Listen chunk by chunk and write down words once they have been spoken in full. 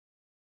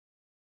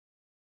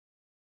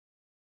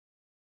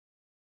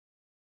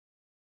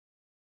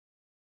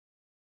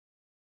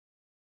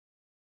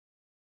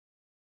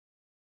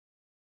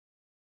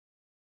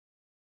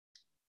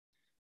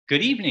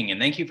Good evening, and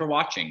thank you for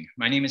watching.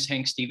 My name is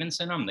Hank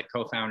Stevenson. I'm the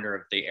co-founder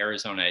of the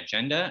Arizona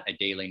Agenda, a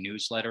daily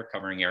newsletter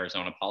covering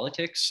Arizona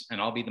politics,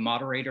 and I'll be the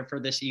moderator for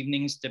this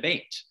evening's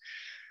debate.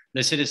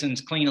 The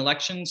Citizens Clean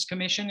Elections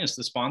Commission is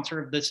the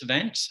sponsor of this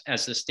event.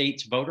 As the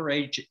state's voter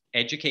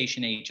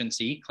education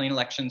agency, Clean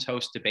Elections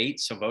hosts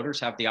debates so voters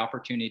have the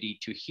opportunity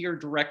to hear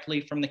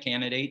directly from the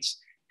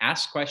candidates,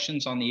 ask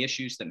questions on the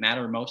issues that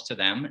matter most to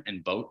them,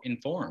 and vote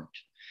informed.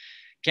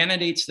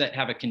 Candidates that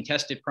have a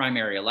contested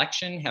primary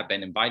election have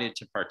been invited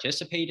to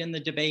participate in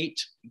the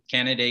debate.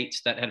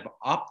 Candidates that have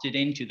opted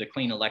into the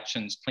Clean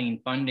Elections Clean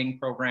Funding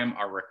Program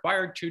are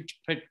required to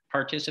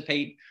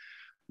participate,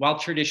 while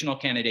traditional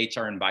candidates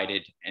are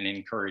invited and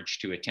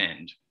encouraged to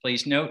attend.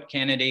 Please note,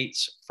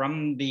 candidates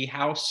from the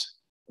House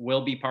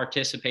will be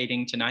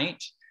participating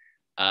tonight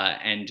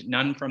and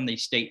none from the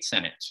state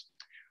Senate.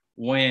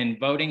 When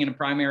voting in a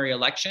primary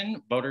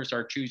election, voters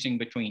are choosing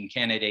between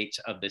candidates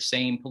of the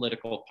same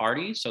political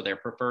party, so their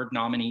preferred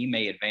nominee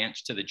may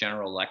advance to the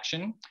general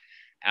election.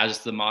 As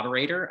the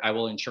moderator, I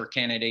will ensure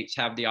candidates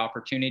have the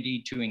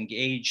opportunity to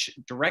engage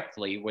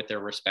directly with their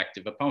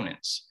respective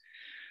opponents.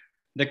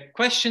 The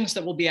questions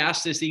that will be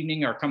asked this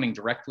evening are coming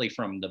directly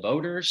from the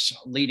voters.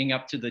 Leading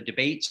up to the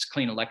debates,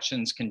 Clean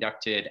Elections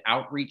conducted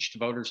outreach to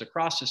voters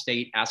across the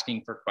state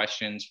asking for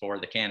questions for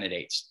the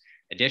candidates.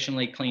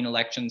 Additionally, Clean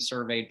Elections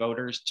surveyed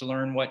voters to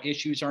learn what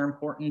issues are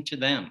important to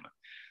them.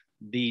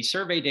 The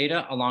survey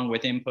data, along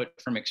with input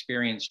from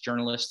experienced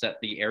journalists at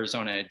the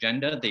Arizona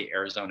Agenda, the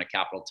Arizona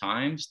Capital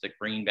Times, the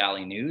Green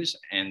Valley News,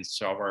 and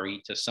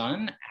Sahuarita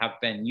Sun,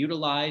 have been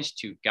utilized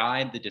to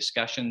guide the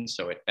discussion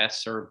so it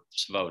best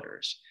serves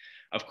voters.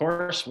 Of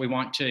course, we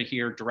want to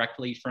hear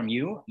directly from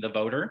you, the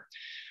voter.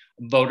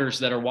 Voters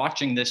that are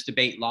watching this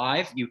debate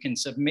live, you can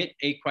submit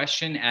a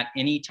question at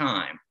any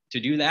time. To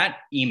do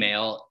that,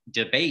 email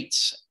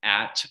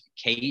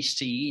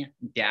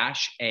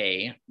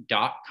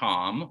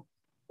debates@kc-a.com,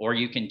 or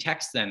you can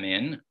text them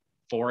in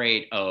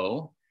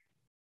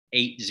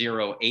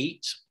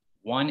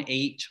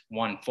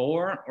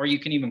 480-808-1814, or you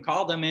can even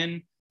call them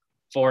in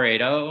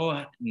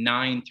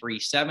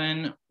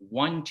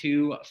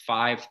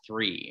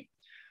 480-937-1253.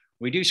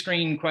 We do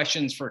screen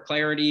questions for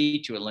clarity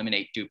to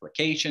eliminate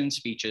duplication,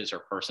 speeches, or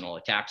personal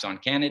attacks on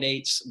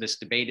candidates. This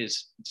debate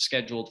is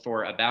scheduled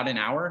for about an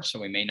hour, so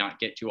we may not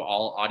get to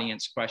all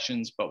audience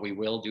questions, but we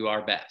will do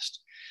our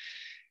best.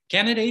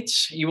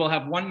 Candidates, you will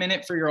have 1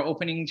 minute for your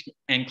opening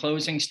and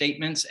closing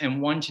statements and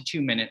 1 to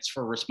 2 minutes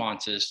for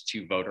responses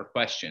to voter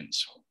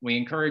questions. We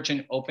encourage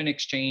an open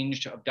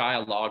exchange of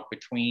dialogue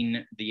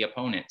between the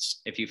opponents.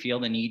 If you feel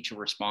the need to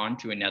respond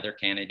to another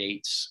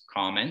candidate's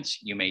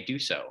comments, you may do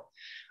so.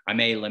 I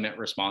may limit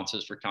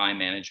responses for time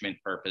management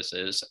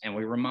purposes, and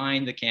we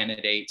remind the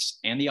candidates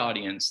and the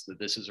audience that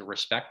this is a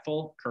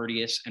respectful,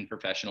 courteous, and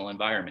professional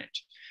environment.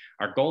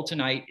 Our goal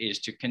tonight is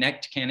to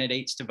connect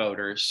candidates to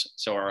voters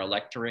so our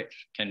electorate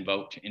can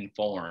vote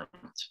informed.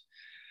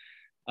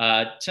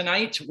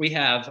 Tonight, we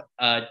have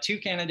 2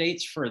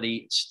 candidates for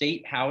the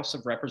State House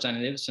of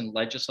Representatives in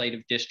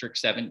Legislative District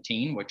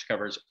 17, which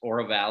covers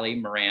Oro Valley,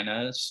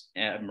 Marana,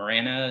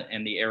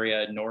 and the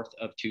area north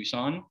of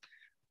Tucson.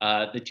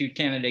 The 2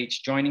 candidates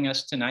joining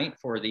us tonight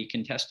for the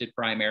contested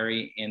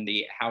primary in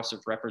the House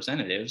of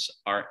Representatives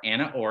are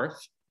Anna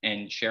Orth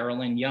and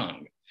Sherilyn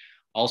Young.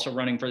 Also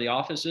running for the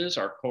offices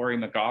are Corey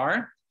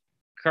McGarr,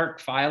 Kirk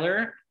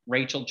Filer,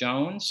 Rachel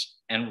Jones,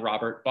 and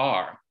Robert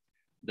Barr.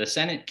 The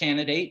Senate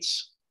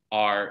candidates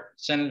are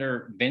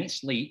Senator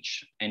Vince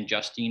Leach and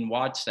Justine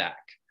Wodsack.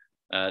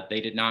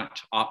 They did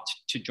not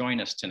opt to join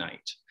us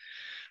tonight.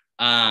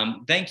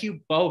 Thank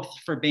you both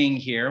for being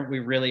here. We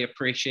really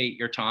appreciate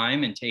your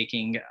time and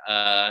taking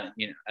a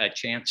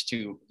chance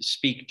to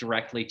speak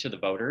directly to the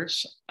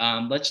voters.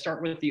 Let's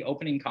start with the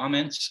opening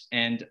comments.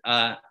 And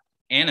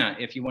Anna,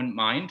 if you wouldn't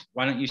mind,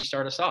 why don't you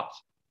start us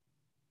off?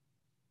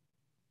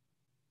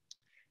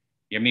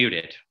 You're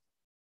muted.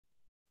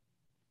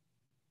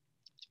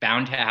 It's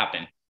bound to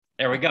happen.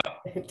 There we go.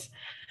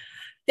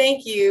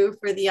 Thank you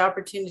for the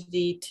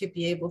opportunity to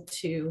be able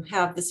to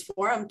have this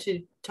forum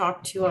to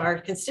talk to our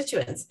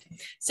constituents.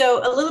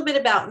 So a little bit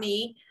about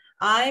me.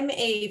 I'm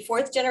a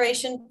 4th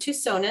generation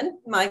Tucsonan.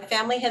 My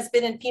family has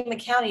been in Pima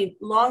County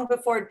long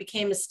before it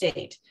became a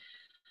state.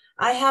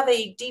 I have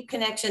a deep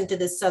connection to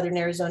this Southern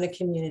Arizona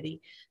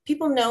community.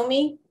 People know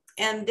me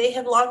and they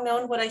have long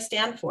known what I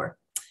stand for.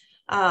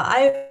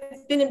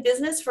 I've been in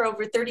business for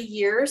over 30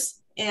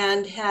 years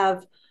and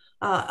have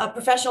a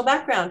professional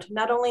background,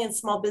 not only in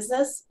small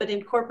business, but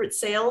in corporate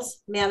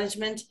sales,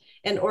 management,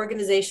 and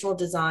organizational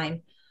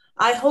design.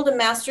 I hold a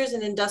master's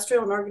in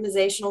industrial and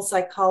organizational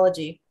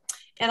psychology,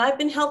 and I've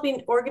been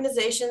helping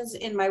organizations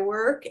in my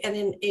work and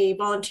in a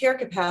volunteer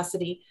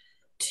capacity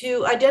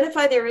to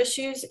identify their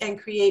issues and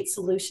create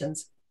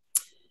solutions.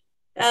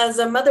 As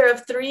a mother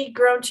of 3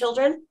 grown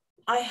children,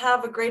 I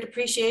have a great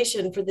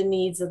appreciation for the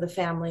needs of the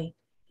family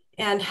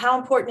and how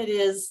important it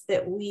is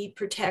that we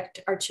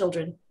protect our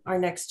children, our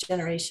next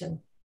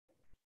generation.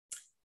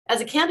 As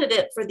a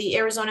candidate for the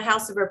Arizona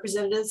House of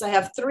Representatives, I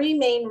have 3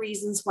 main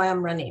reasons why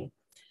I'm running.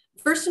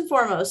 First and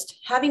foremost,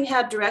 having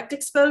had direct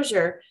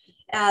exposure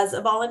As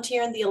a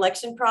volunteer in the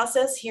election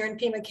process here in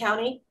Pima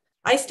County,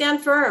 I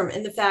stand firm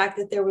in the fact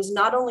that there was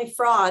not only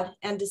fraud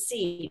and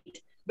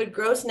deceit, but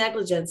gross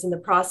negligence in the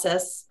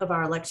process of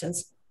our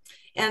elections.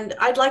 And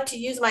I'd like to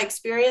use my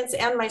experience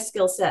and my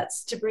skill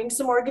sets to bring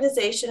some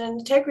organization and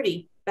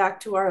integrity back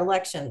to our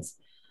elections.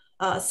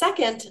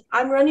 Second,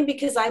 I'm running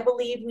because I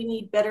believe we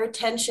need better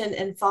attention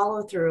and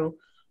follow through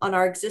on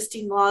our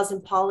existing laws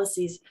and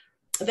policies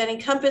that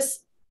encompass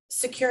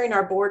securing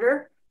our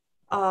border,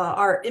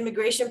 our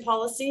immigration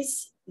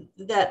policies,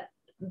 that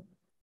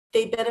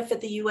they benefit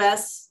the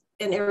US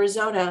and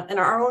Arizona and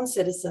our own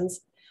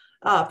citizens,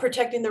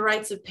 protecting the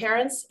rights of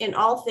parents in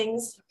all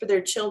things for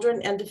their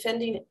children, and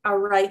defending our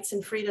rights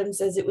and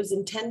freedoms as it was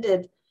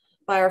intended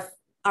by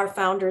our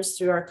founders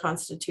through our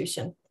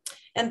Constitution.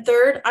 And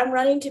third, I'm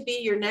running to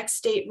be your next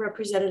state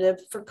representative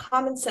for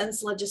common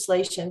sense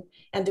legislation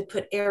and to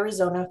put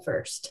Arizona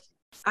first.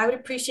 I would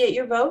appreciate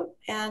your vote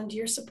and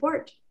your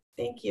support.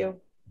 Thank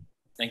you.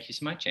 Thank you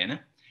so much,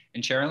 Anna.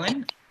 And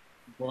Sherilyn,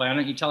 well, why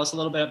don't you tell us a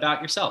little bit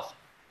about yourself?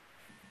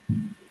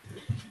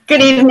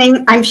 Good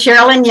evening. I'm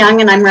Sherilyn Young,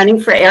 and I'm running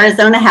for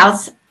Arizona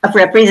House of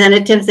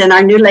Representatives in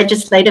our new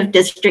legislative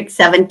district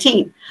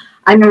 17.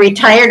 I'm a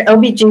retired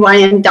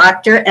OBGYN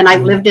doctor, and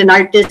I've lived in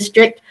our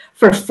district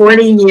for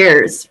 40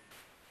 years.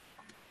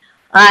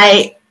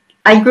 I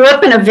grew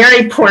up in a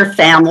very poor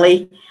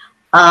family.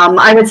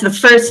 I was the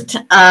first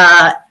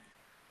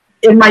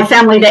in my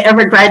family to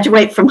ever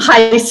graduate from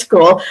high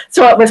school,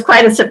 so it was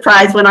quite a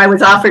surprise when I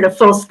was offered a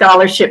full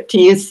scholarship to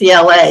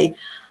UCLA.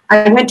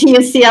 I went to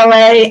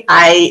UCLA,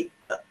 I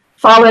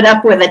followed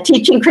up with a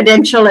teaching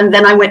credential, and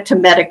then I went to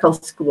medical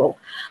school.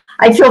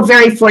 I feel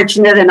very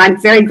fortunate, and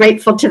I'm very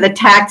grateful to the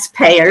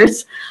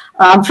taxpayers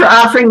for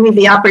offering me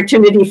the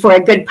opportunity for a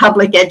good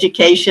public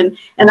education.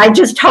 And I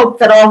just hope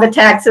that all the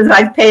taxes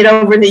I've paid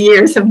over the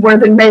years have more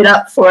than made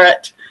up for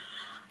it.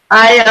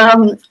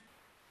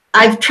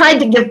 I've tried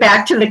to give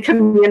back to the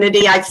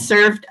community. I've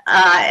served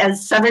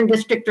as Southern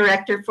District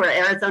Director for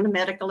Arizona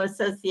Medical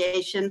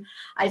Association.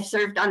 I've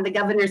served on the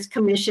Governor's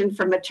Commission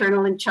for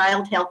Maternal and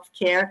Child Health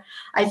Care.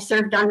 I've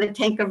served on the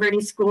Tanque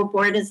Verde School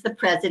Board as the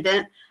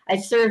president.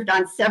 I've served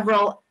on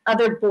several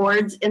other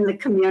boards in the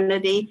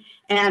community.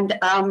 And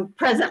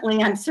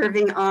presently I'm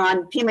serving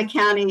on Pima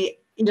County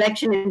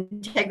Election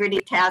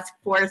Integrity Task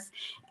Force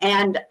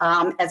and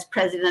as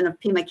president of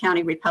Pima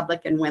County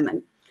Republican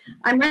Women.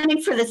 I'm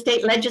running for the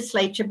state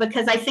legislature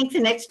because I think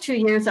the next 2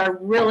 years are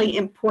really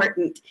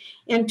important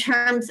in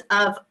terms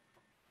of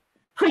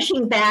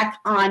pushing back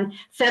on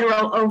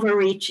federal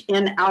overreach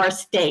in our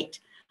state.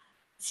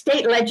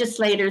 State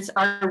legislators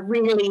are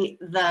really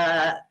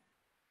the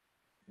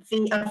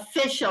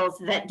officials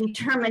that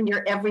determine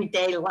your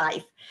everyday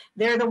life.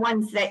 They're the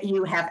ones that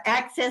you have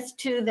access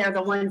to, they're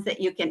the ones that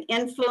you can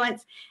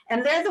influence,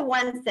 and they're the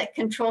ones that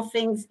control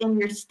things in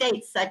your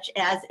state, such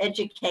as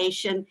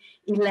education,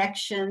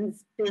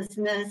 elections,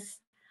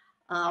 business,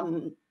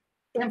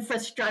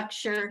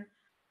 infrastructure.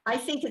 I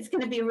think it's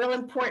going to be real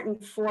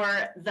important for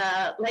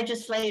the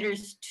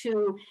legislators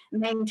to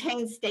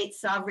maintain state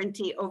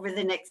sovereignty over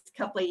the next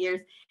couple of years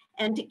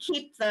and to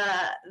keep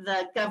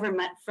the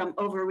government from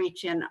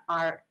overreaching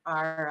our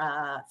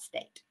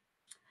state.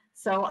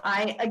 So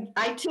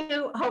I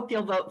too hope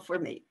you'll vote for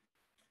me.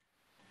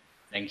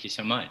 Thank you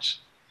so much.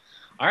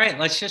 All right,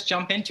 let's just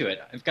jump into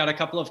it. I've got a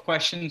couple of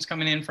questions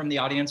coming in from the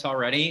audience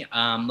already.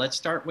 Let's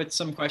start with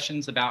some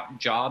questions about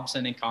jobs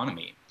and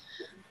economy.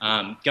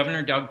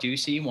 Governor Doug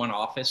Ducey won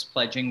office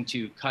pledging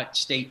to cut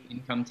state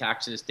income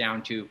taxes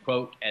down to,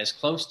 quote, as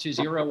close to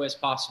zero as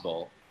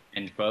possible,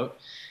 end quote.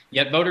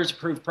 Yet voters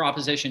approved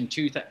Proposition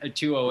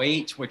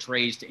 208, which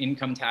raised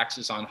income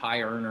taxes on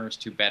high earners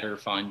to better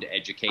fund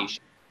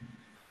education.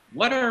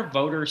 What are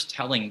voters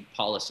telling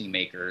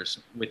policymakers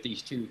with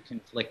these two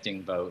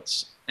conflicting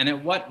votes? And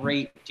at what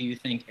rate do you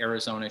think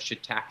Arizona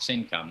should tax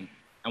income?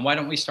 And why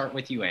don't we start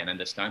with you, Anna,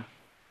 this time?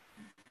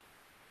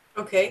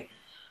 Okay.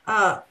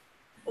 That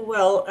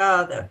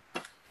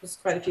was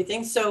quite a few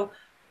things. So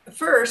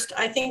first,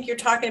 I think you're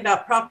talking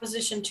about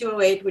Proposition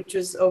 208, which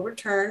was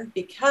overturned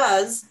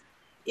because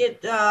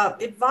it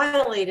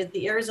violated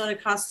the Arizona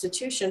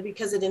Constitution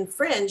because it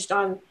infringed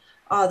on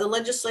the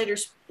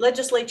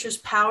legislature's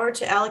power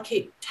to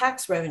allocate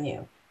tax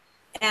revenue,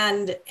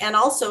 and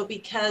also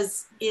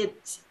because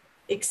it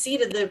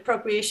exceeded the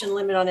appropriation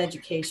limit on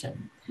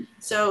education.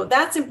 So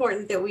that's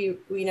important that we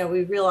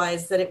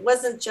realize that it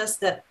wasn't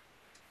just that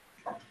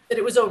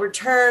it was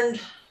overturned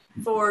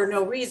for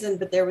no reason,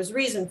 but there was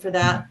reason for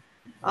that.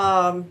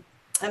 And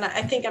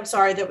I think, I'm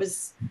sorry, that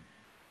was,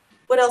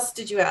 what else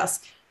did you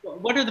ask?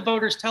 What are the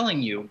voters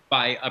telling you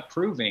by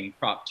approving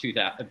Prop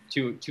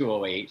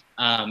 208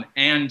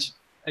 and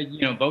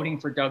voting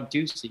for Doug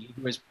Ducey,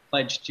 who has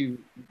pledged to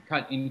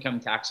cut income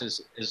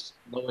taxes as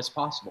low as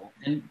possible?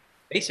 And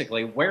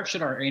basically, where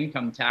should our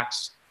income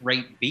tax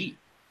rate be?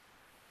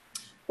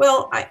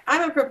 Well,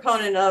 I'm a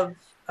proponent of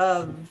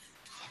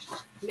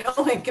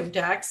no income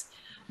tax,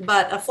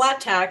 but a flat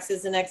tax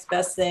is the next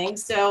best thing.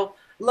 So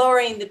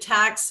lowering the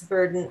tax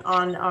burden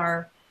on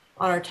our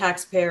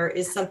taxpayer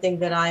is something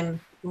that I'm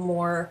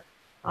more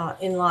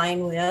in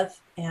line with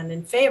and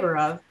in favor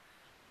of.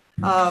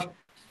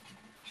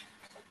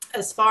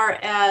 As far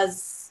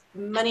as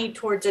money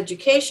towards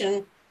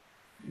education,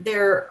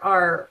 there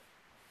are,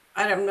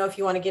 I don't know if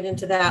you want to get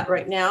into that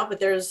right now, but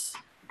there's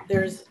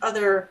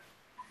other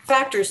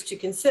factors to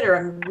consider.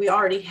 I mean, we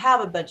already have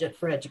a budget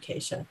for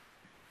education,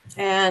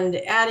 and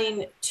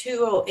adding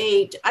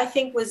 208, I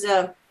think, was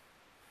an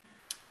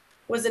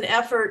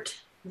effort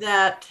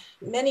that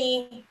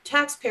many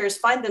taxpayers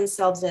find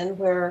themselves in,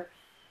 where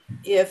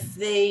if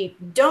they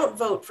don't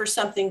vote for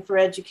something for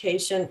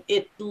education,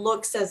 it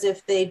looks as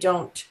if they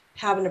don't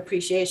have an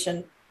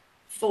appreciation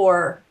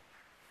for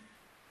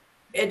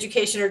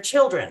education or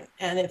children.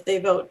 And if they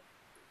vote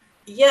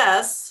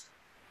yes,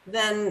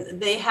 then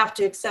they have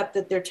to accept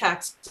that their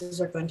taxes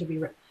are going to be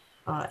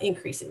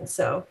increasing.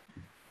 So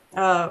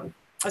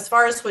as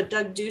far as what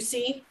Doug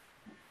Ducey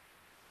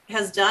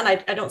has done, I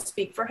don't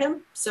speak for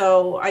him,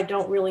 so I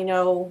don't really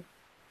know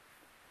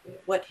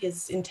what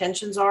his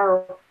intentions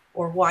are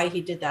or why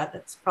he did that.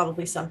 That's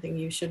probably something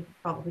you should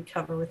probably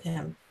cover with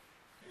him.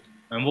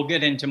 And we'll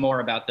get into more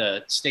about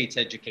the state's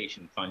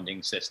education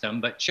funding system.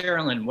 But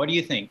Sherilyn, what do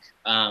you think?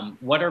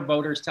 What are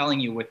voters telling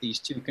you with these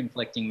two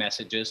conflicting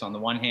messages? On the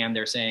one hand,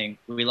 they're saying,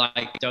 we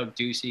like Doug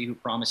Ducey, who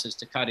promises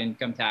to cut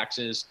income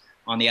taxes.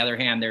 On the other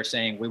hand, they're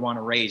saying, we want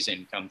to raise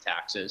income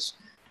taxes.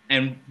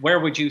 And where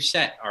would you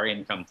set our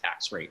income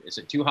tax rate? Is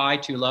it too high,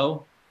 too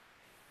low?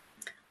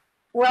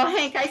 Well,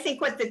 Hank, I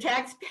think what the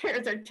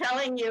taxpayers are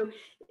telling you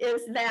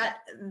is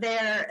that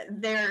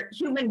they're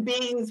human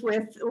beings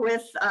with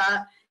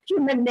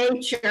human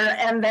nature,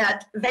 and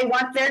that they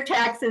want their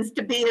taxes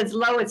to be as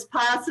low as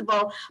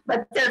possible,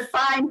 but they're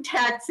fine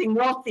taxing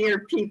wealthier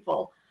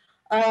people.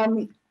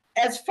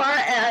 As far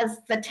as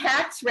the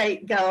tax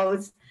rate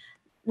goes,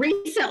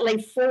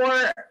 recently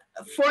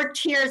four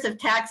tiers of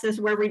taxes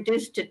were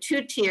reduced to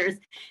 2 tiers,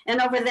 and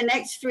over the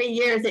next 3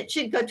 years it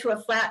should go to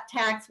a flat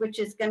tax, which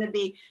is going to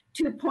be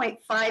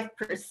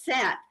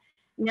 2.5%.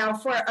 Now,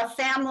 for a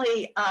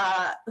family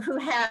who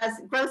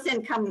has gross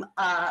income,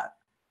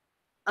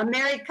 a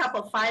married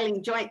couple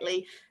filing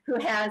jointly who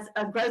has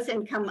a gross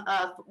income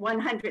of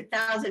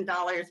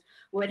 $100,000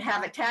 would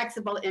have a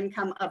taxable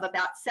income of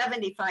about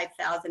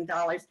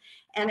 $75,000,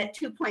 and at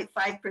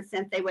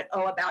 2.5%, they would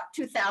owe about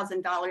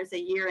 $2,000 a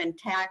year in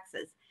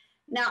taxes.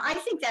 Now, I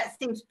think that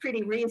seems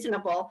pretty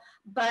reasonable,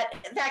 but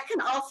that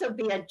can also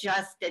be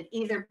adjusted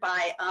either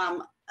by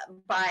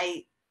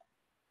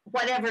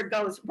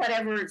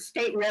whatever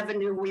state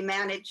revenue we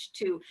manage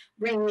to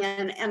bring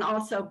in, and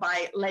also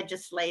by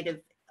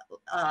legislative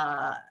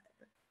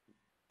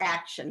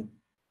action.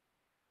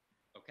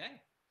 Okay.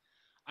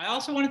 I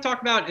also want to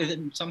talk about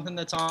something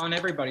that's on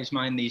everybody's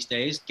mind these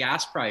days.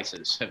 Gas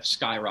prices have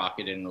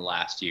skyrocketed in the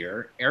last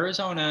year.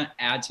 Arizona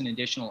adds an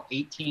additional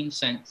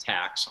 18-cent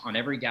tax on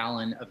every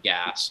gallon of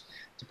gas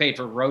to pay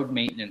for road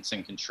maintenance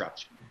and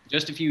construction.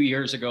 Just a few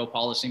years ago,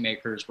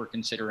 policymakers were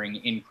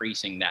considering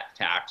increasing that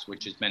tax,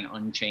 which has been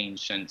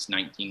unchanged since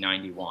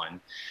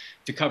 1991,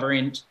 to cover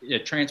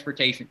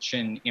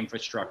transportation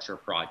infrastructure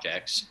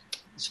projects.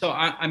 So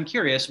I'm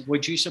curious,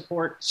 would you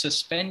support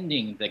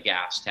suspending the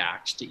gas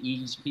tax to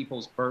ease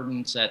people's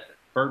burden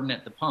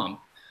at the pump?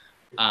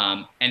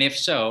 And if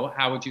so,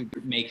 how would you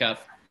make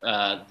up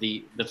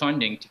the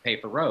funding to pay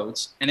for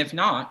roads? And if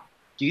not,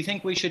 do you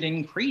think we should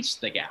increase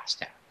the gas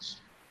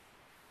tax?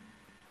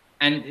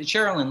 And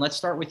Sherilyn, let's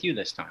start with you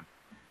this time.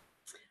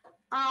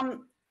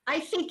 I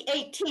think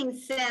 18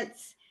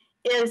 cents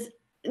is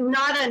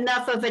not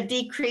enough of a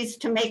decrease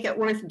to make it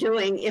worth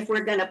doing if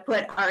we're going to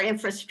put our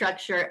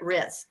infrastructure at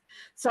risk.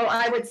 So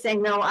I would say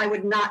no, I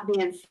would not be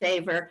in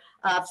favor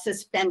of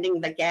suspending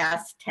the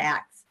gas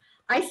tax.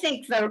 I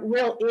think the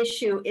real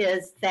issue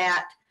is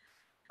that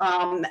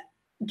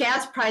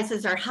gas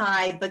prices are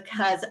high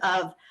because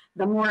of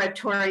the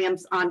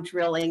moratoriums on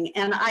drilling.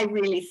 And I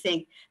really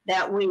think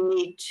that we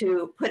need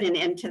to put an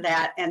end to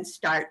that and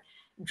start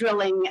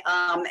drilling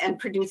and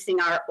producing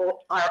our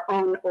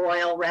own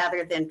oil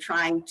rather than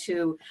trying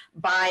to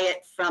buy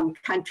it from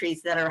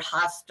countries that are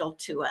hostile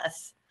to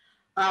us.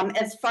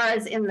 As far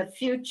as in the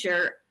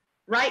future,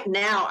 right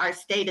now our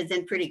state is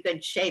in pretty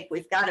good shape.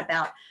 We've got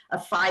about a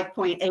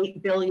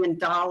 $5.8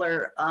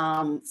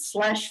 billion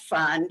slush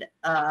fund,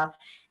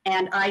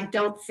 and I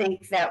don't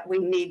think that we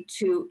need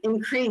to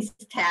increase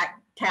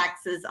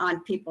taxes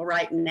on people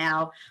right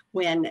now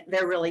when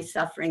they're really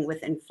suffering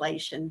with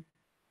inflation.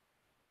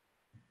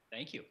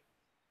 Thank you.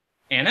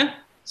 Anna,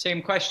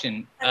 same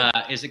question.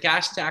 Is the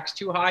gas tax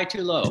too high,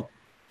 too low?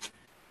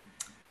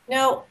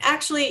 No,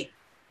 actually,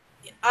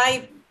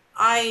 I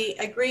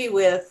agree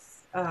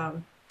with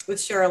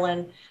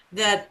Sherilyn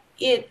that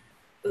it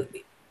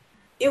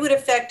would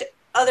affect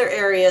other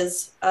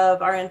areas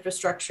of our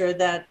infrastructure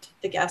that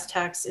the gas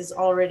tax is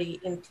already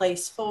in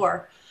place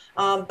for.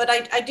 But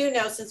I do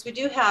know, since we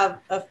do have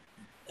a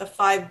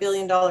 $5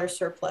 billion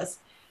surplus,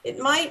 it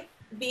might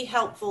be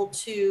helpful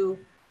to,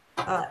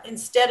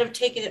 instead of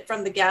taking it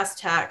from the gas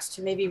tax,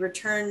 to maybe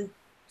return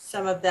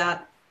some of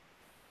that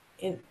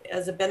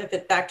as a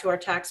benefit back to our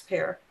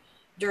taxpayer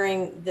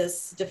during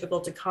this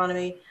difficult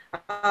economy.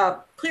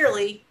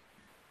 Clearly,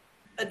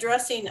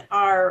 addressing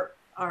our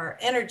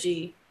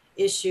energy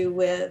issue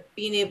with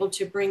being able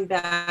to bring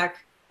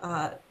back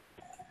our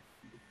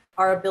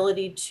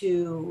ability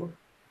to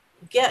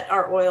get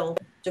our oil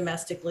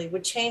domestically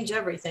would change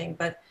everything.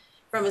 But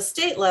from a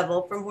state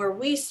level, from where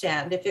we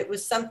stand, if it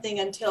was something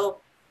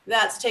until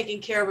that's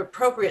taken care of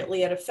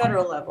appropriately at a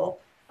federal level,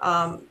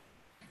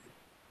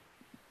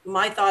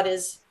 my thought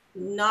is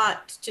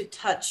not to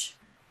touch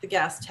the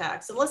gas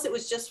tax unless it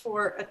was just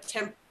for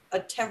a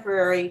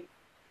temporary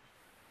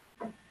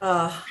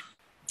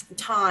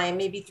time,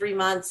 maybe 3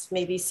 months,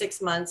 maybe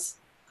 6 months.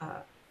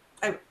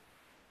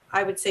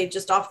 I would say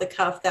just off the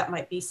cuff, that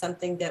might be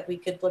something that we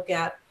could look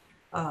at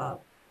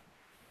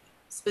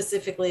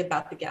specifically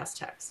about the gas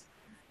tax.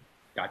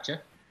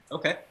 Gotcha.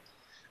 Okay.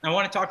 I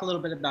want to talk a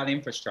little bit about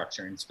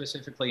infrastructure, and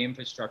specifically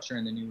infrastructure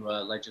in the new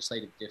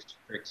legislative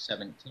district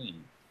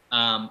 17.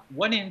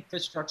 What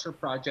infrastructure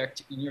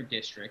project in your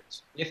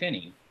district, if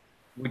any,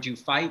 would you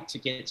fight to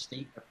get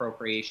state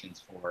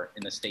appropriations for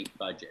in the state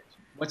budget?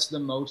 What's the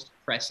most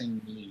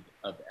pressing need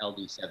of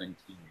LD 17?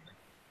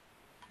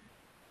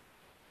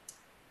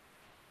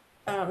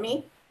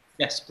 Me?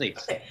 Yes, please.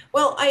 Okay.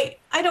 Well, I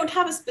don't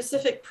have a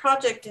specific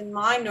project in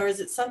mind, nor is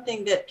it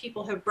something that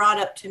people have brought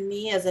up to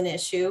me as an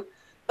issue.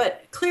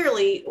 But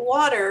clearly,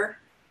 water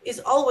is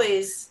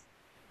always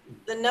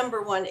the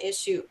 #1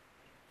 issue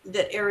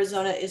that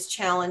Arizona is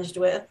challenged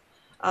with.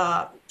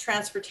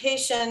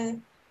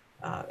 Transportation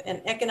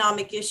and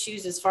economic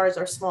issues as far as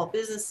our small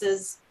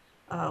businesses,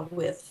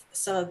 with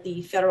some of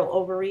the federal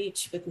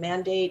overreach with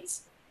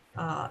mandates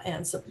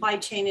and supply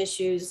chain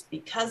issues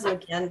because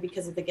of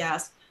the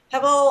gas,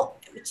 have all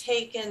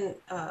taken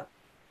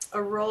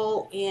a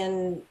role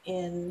in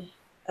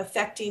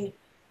affecting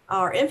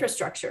our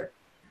infrastructure.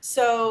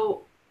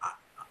 So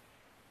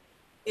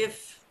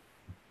if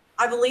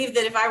I believe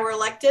that if I were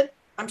elected,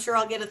 I'm sure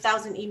I'll get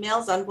 1,000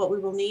 emails on what we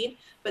will need,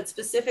 but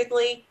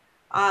specifically,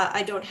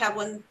 I don't have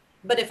one.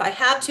 But if I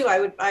had to,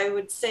 I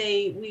would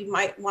say we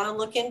might want to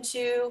look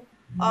into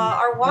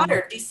our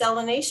water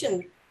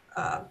desalination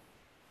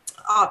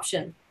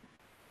option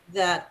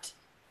that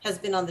has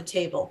been on the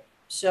table.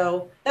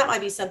 So that might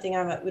be something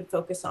I would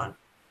focus on.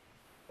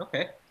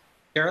 Okay.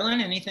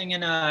 Carolyn, anything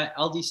in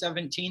LD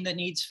 17 that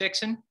needs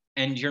fixing?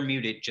 And you're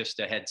muted, just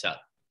a heads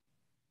up.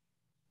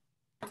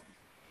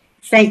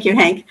 Thank you,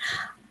 Hank.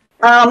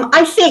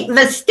 I think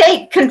the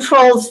state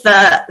controls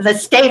the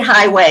state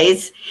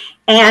highways,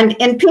 and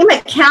in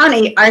Pima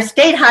County, our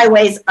state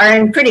highways are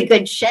in pretty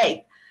good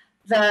shape.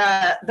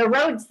 The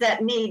roads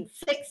that need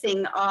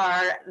fixing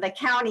are the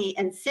county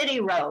and city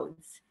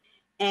roads,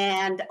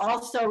 and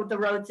also the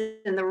roads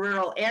in the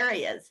rural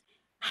areas.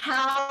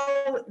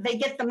 How they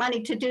get the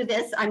money to do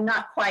this, I'm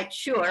not quite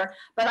sure,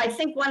 but I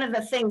think one of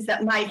the things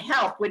that might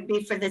help would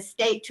be for the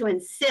state to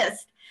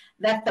insist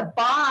that the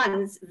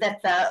bonds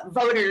that the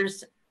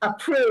voters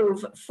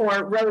approve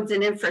for roads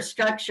and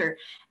infrastructure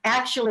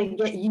actually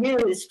get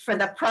used for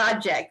the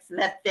projects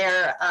that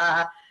they're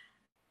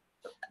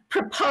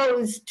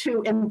proposed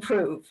to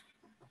improve.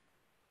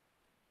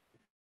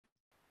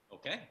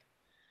 Okay.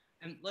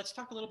 And let's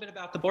talk a little bit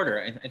about the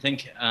border. I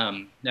think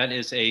that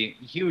is a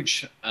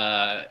huge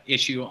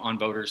issue on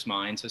voters'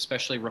 minds,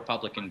 especially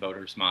Republican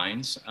voters'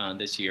 minds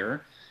this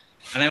year.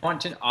 And I want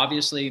to,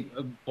 obviously,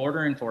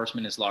 border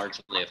enforcement is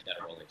largely a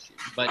federal issue,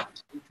 but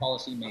state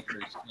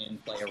policymakers can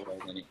play a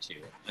role in it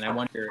too. And I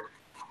wonder,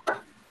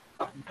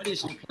 what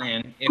is your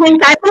plan?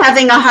 Hank, I'm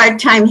having a hard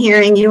time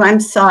hearing you. I'm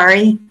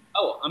sorry.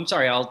 Oh, I'm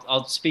sorry.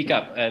 I'll speak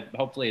up.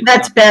 Hopefully it's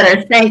That's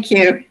better. Thank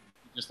you.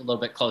 Just a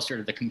little bit closer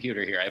to the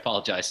computer here. I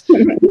apologize.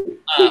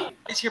 What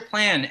is your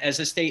plan as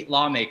a state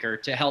lawmaker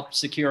to help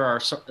secure our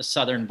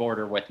southern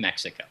border with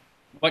Mexico?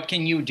 What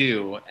can you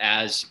do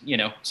as, you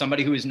know,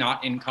 somebody who is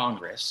not in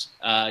Congress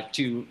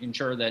to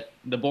ensure that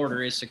the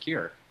border is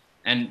secure?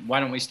 And why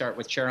don't we start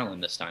with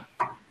Sherilyn this time?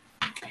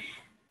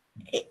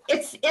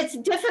 It's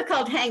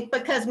difficult, Hank,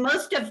 because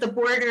most of the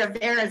border of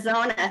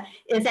Arizona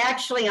is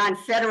actually on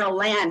federal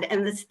land,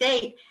 and the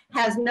state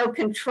has no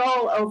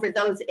control over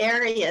those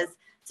areas.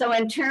 So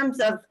in terms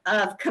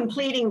of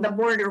completing the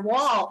border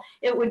wall,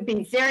 it would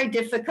be very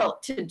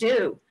difficult to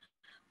do.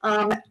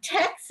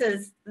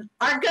 Texas,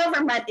 our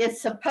government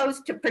is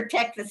supposed to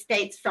protect the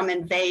states from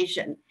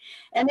invasion.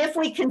 And if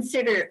we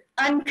consider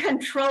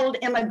uncontrolled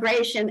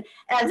immigration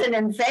as an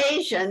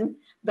invasion,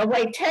 the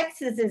way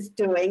Texas is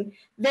doing,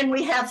 then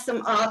we have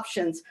some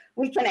options.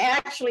 We can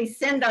actually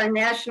send our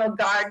National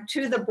Guard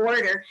to the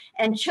border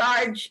and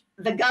charge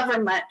the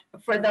government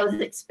for those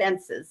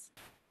expenses.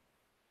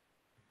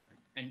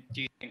 And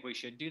do you think we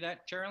should do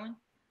that, Sherilyn?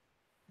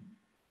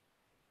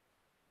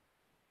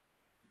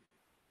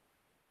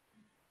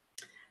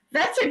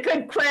 That's a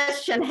good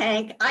question,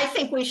 Hank. I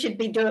think we should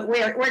be doing,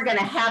 we're going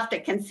to have to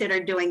consider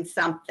doing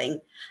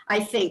something. I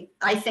think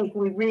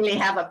we really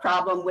have a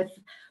problem with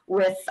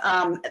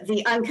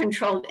the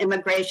uncontrolled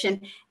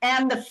immigration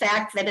and the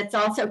fact that it's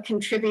also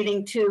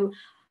contributing to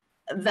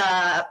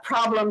the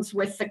problems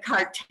with the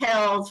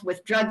cartels,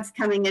 with drugs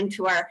coming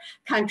into our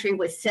country,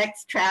 with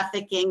sex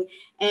trafficking.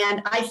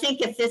 And I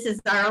think if this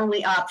is our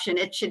only option,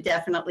 it should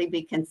definitely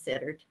be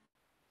considered.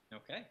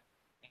 Okay.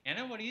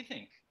 Anna, what do you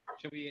think?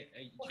 Should the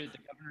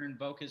governor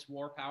invoke his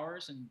war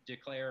powers and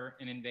declare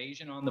an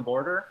invasion on the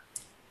border?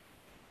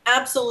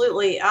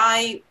 Absolutely.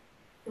 I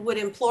would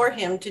implore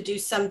him to do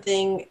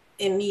something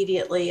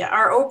immediately.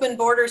 Our open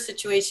border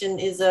situation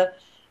is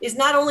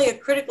not only a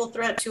critical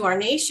threat to our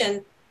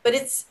nation, but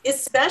it's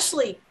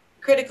especially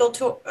critical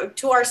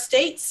to our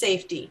state's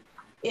safety.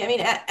 I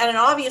mean, at an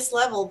obvious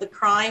level, the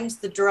crimes,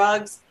 the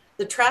drugs,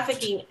 the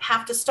trafficking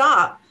have to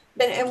stop.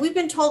 And we've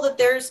been told that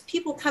there's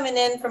people coming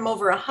in from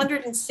over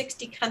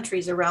 160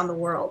 countries around the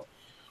world.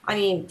 I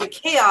mean, the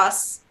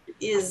chaos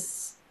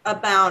is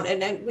abound,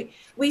 and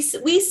we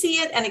see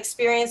it and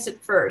experience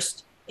it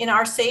first in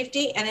our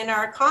safety and in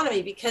our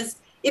economy, because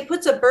it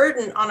puts a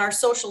burden on our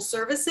social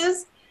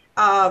services,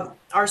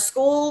 our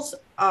schools,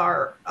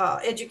 our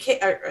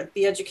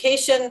the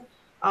education,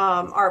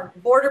 our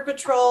border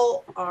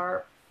patrol,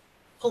 our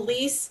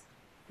police.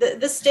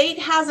 The state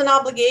has an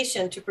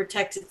obligation to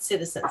protect its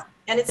citizens,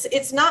 and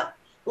it's not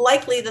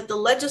likely that the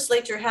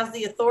legislature has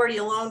the authority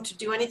alone to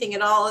do anything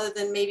at all other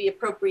than maybe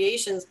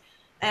appropriations.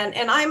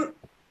 And I'm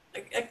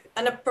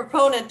a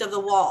proponent of the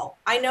wall.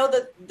 I know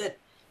that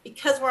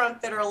because we're on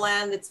federal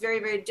land, it's very,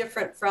 very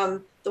different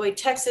from the way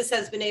Texas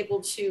has been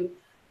able to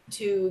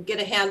get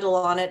a handle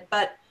on it.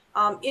 But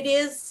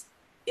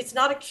it's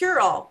not a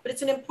cure-all, but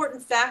it's an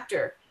important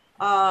factor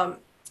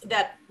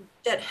that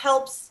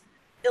helps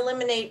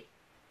eliminate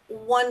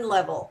one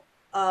level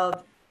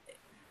of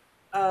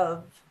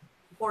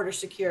border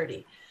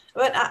security.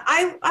 But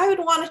I would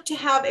want to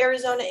have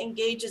Arizona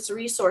engage its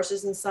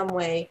resources in some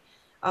way,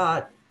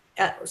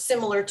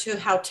 similar to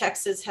how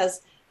Texas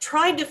has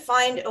tried to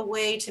find a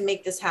way to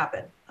make this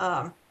happen.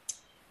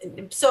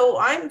 So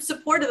I'm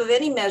supportive of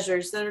any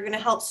measures that are going to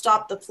help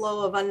stop the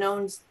flow of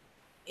unknowns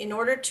in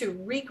order to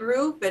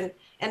regroup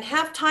and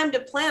have time to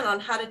plan on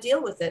how to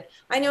deal with it.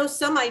 I know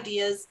some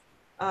ideas,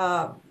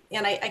 and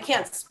I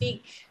can't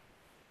speak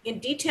in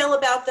detail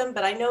about them,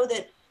 but I know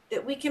that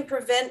we can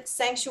prevent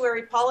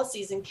sanctuary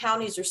policies in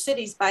counties or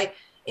cities by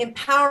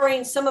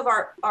empowering some of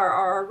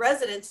our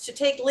residents to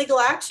take legal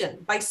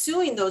action by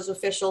suing those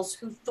officials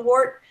who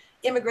thwart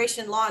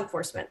immigration law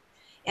enforcement.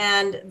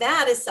 And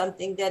that is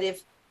something that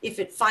if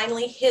it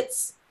finally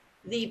hits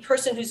the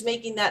person who's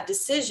making that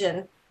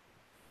decision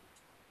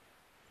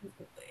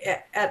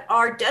at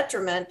our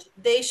detriment,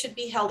 they should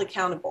be held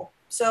accountable.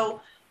 So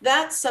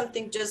that's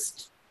something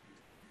just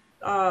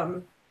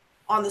on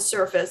the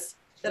surface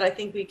that I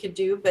think we could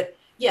do. But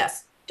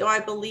yes, do I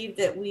believe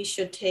that we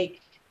should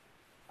take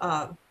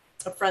a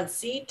front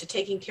seat to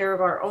taking care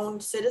of our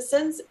own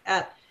citizens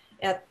at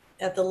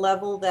the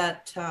level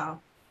that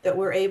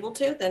we're able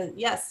to? Then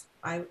yes,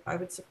 I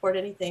would support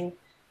anything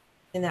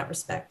in that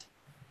respect.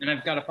 And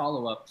I've got a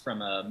follow-up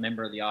from a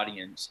member of the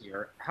audience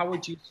here. How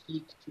would you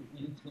seek to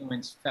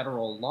influence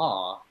federal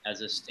law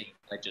as a state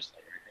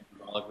legislator? I think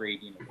we all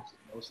agreed, this is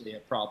mostly a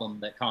problem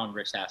that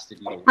Congress has to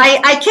deal with.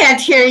 I can't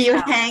hear you,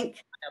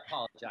 Hank. I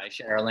apologize,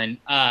 Sherilyn.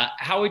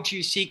 How would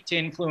you seek to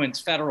influence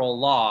federal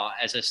law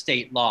as a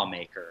state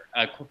lawmaker?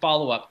 A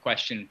follow-up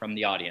question from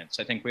the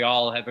audience. I think we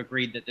all have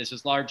agreed that this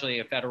is largely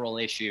a federal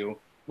issue.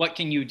 What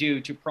can you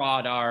do to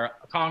prod our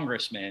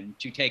congressmen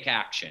to take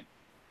action?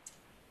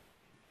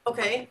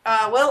 Okay,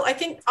 well, I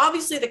think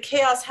obviously the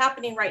chaos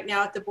happening right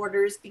now at the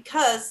border is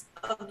because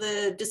of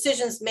the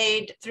decisions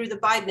made through the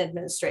Biden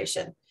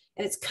administration.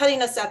 And it's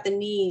cutting us at the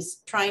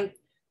knees trying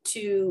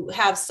to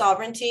have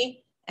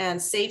sovereignty and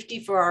safety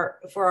for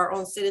our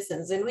own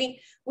citizens. And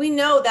we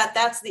know that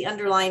that's the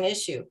underlying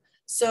issue.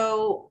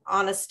 So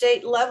on a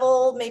state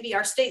level, maybe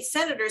our state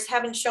senators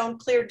haven't shown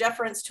clear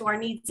deference to our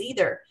needs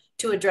either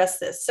to address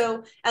this.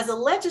 So as a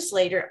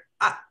legislator,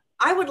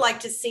 I would like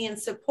to see and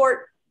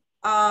support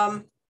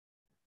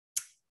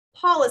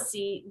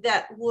policy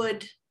that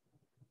would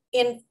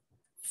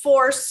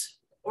enforce,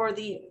 or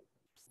the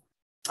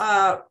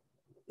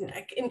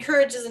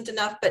encourage isn't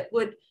enough, but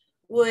would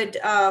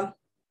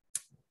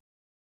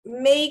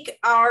make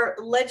our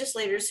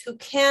legislators who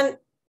can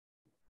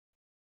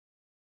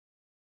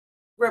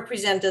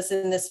represent us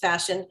in this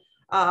fashion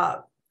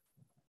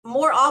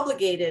more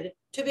obligated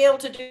to be able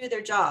to do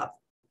their job.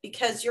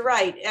 Because you're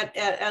right,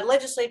 a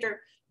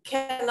legislator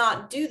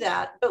cannot do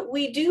that, but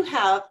we do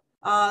have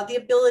the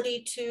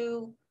ability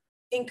to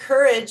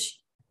encourage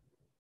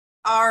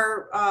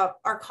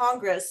our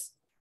Congress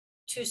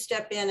to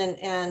step in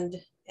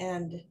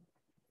and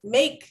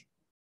make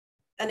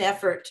an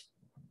effort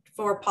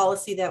for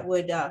policy that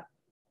would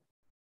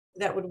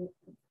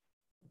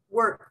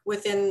work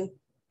within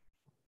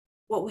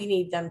what we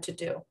need them to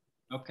do.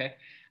 Okay.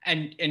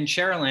 And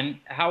Sherilyn,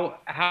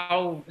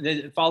 how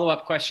the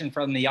follow-up question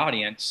from the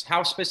audience,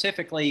 how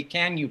specifically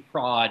can you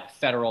prod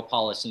federal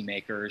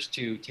policymakers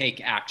to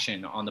take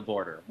action on the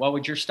border? What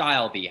would your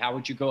style be? How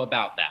would you go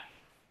about that?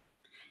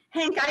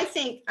 Hank, I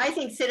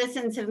think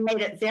citizens have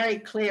made it very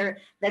clear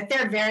that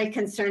they're very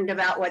concerned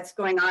about what's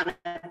going on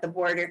at the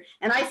border.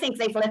 And I think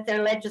they've let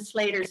their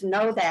legislators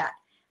know that.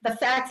 The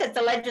fact that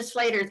the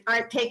legislators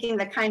aren't taking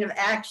the kind of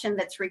action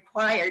that's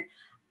required,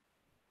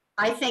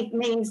 I think,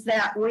 means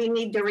that we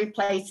need to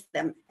replace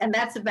them. And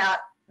that's about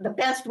the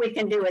best we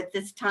can do at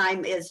this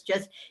time is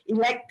just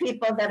elect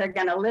people that are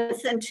going to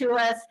listen to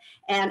us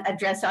and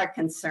address our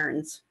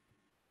concerns.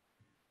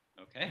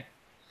 Okay.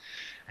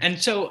 And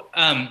so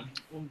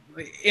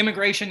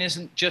immigration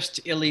isn't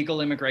just illegal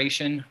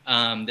immigration.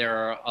 There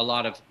are a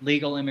lot of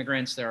legal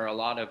immigrants. There are a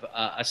lot of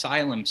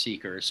asylum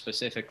seekers,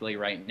 specifically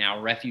right now,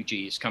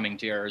 refugees coming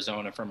to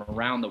Arizona from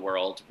around the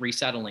world,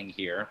 resettling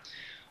here.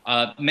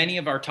 Many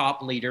of our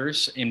top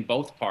leaders in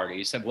both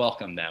parties have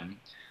welcomed them.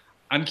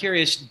 I'm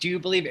curious, do you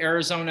believe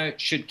Arizona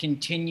should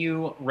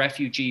continue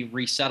refugee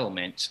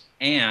resettlement?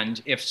 And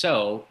if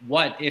so,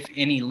 what, if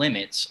any,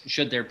 limits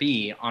should there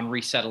be on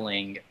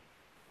resettling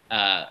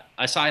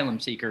asylum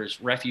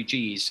seekers,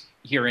 refugees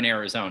here in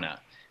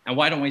Arizona? And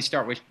why don't we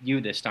start with you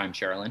this time,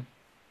 Sherilyn?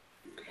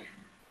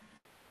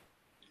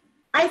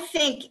 I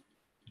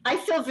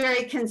feel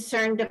very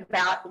concerned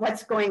about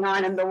what's going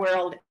on in the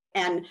world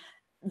and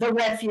the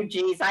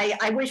refugees.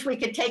 I wish we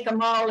could take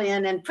them all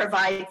in and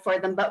provide for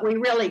them, but we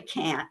really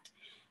can't.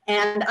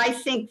 And I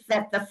think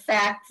that the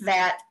fact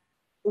that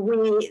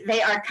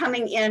they are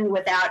coming in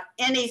without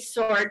any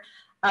sort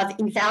of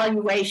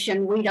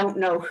evaluation, we don't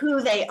know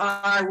who they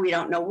are, we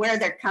don't know where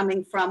they're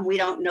coming from, we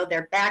don't know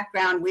their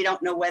background, we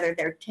don't know whether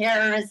they're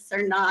terrorists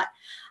or not.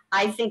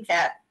 I think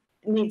that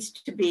needs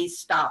to be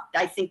stopped.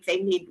 I think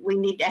we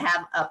need to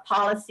have a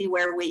policy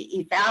where we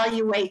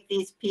evaluate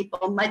these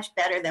people much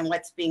better than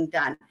what's being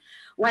done.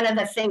 One of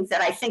the things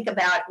that I think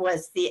about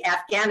was the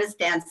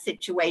Afghanistan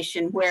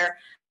situation, where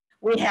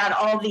we had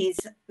all these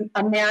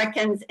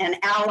Americans and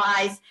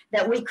allies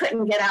that we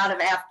couldn't get out of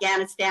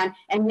Afghanistan,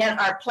 and yet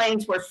our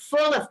planes were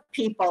full of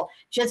people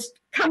just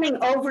coming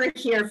over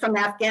here from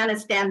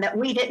Afghanistan that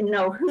we didn't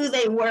know who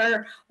they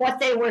were, what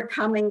they were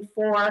coming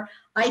for.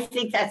 I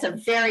think that's a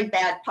very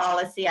bad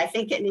policy. I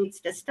think it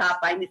needs to stop.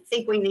 I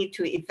think we need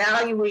to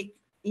evaluate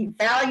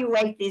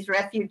these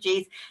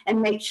refugees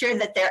and make sure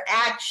that they're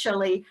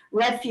actually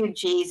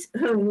refugees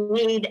who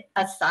need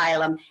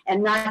asylum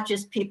and not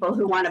just people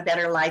who want a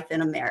better life in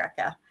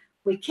America.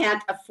 We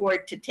can't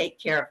afford to take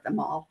care of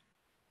them all.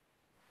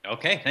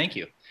 Okay, thank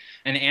you.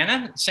 And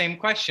Anna, same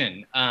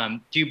question.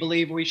 Do you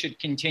believe we should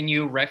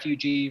continue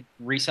refugee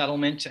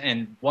resettlement,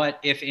 and what,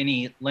 if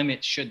any,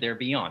 limits should there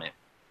be on it?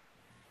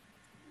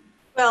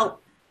 Well,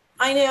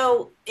 I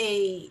know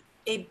a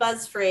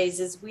buzz phrase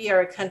is we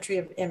are a country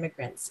of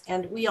immigrants,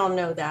 and we all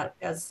know that,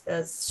 as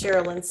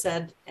Sherilyn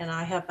said, and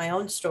I have my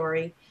own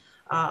story.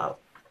 Our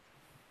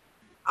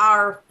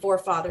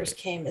forefathers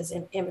came as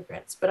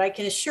immigrants, but I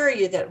can assure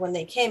you that when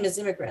they came as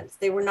immigrants,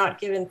 they were not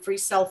given free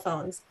cell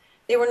phones.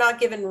 They were not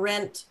given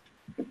rent.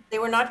 They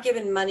were not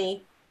given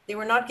money. They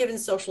were not given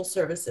social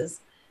services.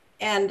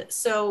 And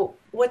so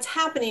what's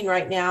happening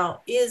right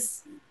now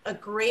is a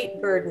great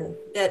burden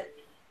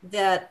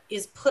that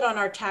is put on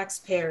our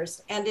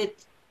taxpayers, and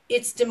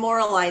it's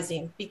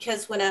demoralizing,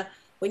 because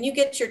when you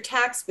get your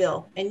tax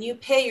bill and you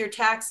pay your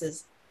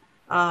taxes,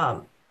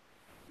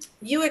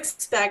 you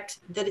expect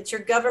that it's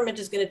your government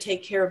is going to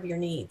take care of your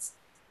needs.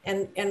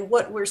 And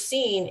what we're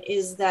seeing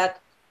is that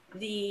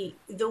the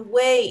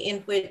way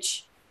in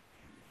which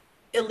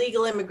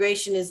illegal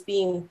immigration is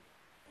being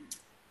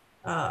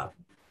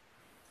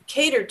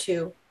catered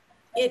to,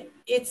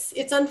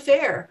 it's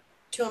unfair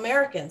to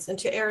Americans and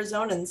to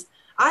Arizonans.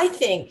 I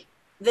think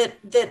that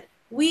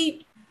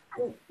we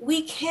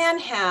can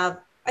have,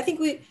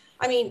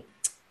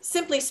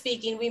 simply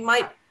speaking, we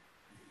might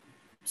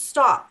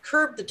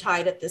curb the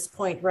tide at this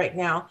point right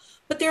now,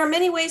 but there are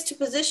many ways to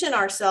position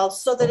ourselves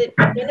so that it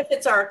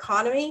benefits our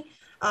economy,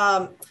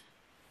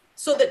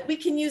 so that we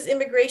can use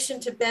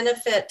immigration to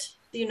benefit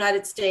the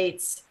United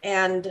States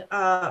and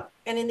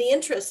in the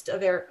interest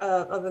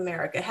of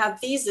America.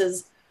 Have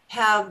visas,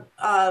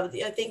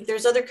 I think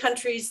there's other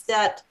countries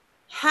that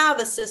have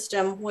a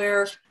system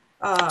where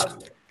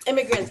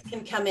immigrants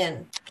can come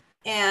in,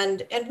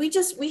 and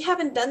we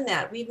haven't done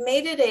that. We've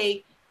made it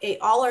a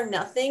all or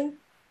nothing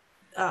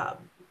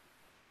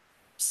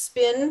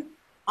spin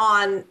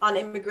on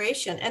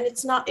immigration, and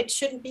it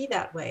shouldn't be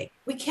that way.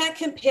 We can't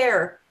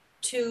compare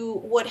to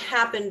what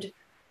happened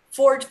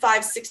 4,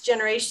 5, 6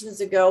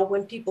 generations ago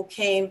when people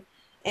came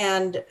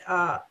and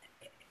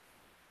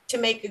to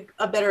make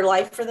a better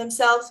life for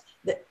themselves,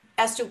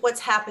 as to what's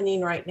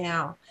happening right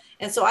now.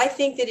 And so I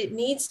think that it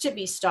needs to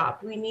be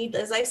stopped. We need,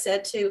 as I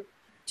said, to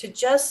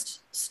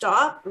just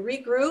stop,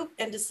 regroup,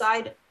 and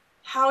decide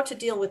how to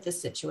deal with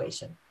this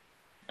situation.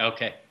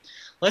 Okay.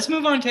 Let's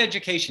move on to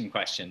education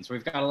questions.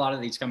 We've got a lot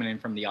of these coming in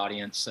from the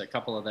audience, a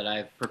couple of that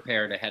I've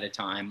prepared ahead of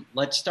time.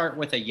 Let's start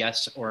with a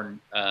yes or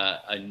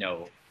a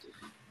no.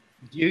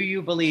 Do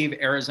you believe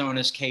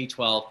Arizona's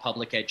K-12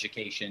 public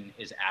education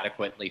is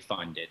adequately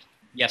funded?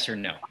 Yes or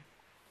no?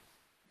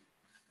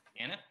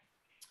 Anna?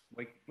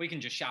 We can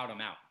just shout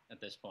them out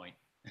at this point.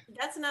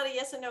 That's not a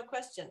yes or no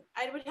question.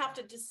 I would have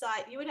to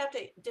decide. You would have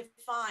to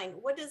define,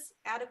 what does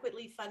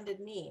adequately funded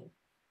mean?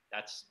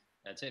 That's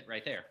it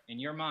right there. In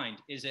your mind,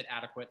 is it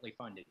adequately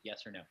funded?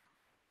 Yes or no?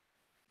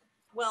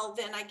 Well,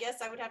 then I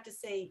guess I would have to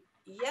say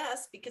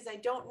yes, because I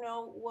don't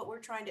know what we're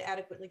trying to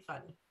adequately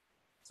fund.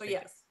 So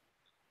yes.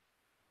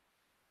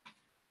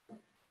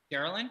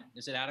 Sherilyn,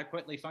 is it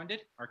adequately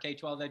funded? Our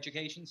K-12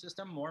 education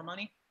system, more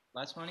money,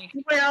 less money?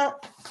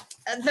 Well,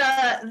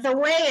 the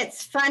way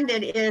it's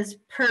funded is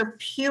per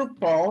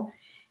pupil,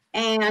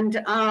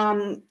 and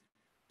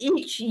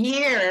each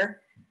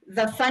year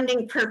the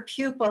funding per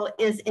pupil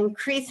is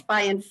increased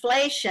by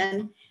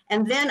inflation,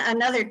 and then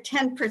another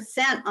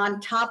 10% on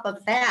top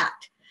of that.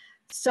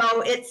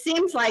 So it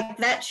seems like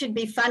that should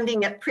be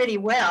funding it pretty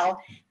well.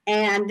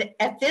 And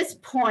at this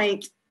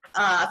point,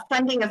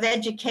 funding of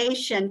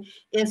education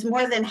is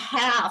more than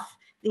half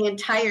the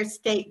entire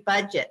state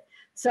budget.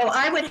 So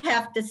I would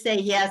have to say,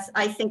 yes,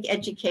 I think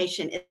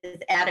education is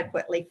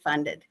adequately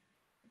funded.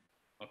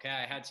 Okay,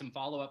 I had some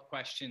follow-up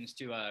questions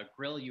to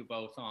grill you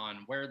both on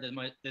where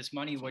this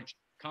money would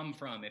come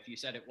from if you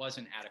said it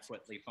wasn't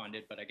adequately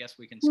funded, but I guess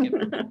we can skip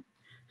it.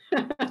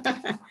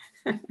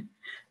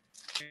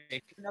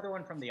 Okay, another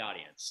one from the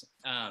audience.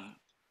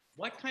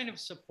 What kind of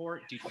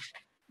support do you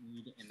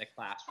need in the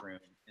classroom,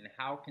 and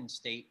how can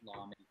state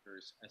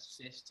lawmakers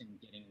assist in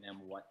getting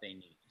them what they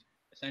need?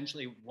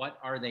 Essentially, what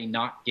are they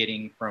not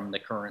getting from the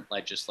current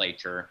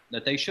legislature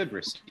that they should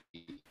receive?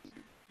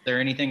 Is there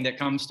anything that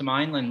comes to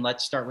mind? And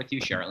let's start with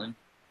you, Sherilyn.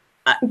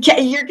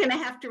 You're going to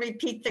have to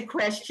repeat the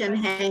question,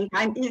 Hank.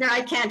 Either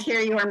I can't hear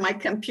you or my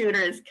computer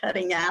is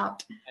cutting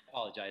out. I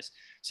apologize.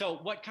 So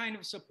what kind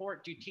of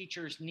support do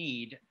teachers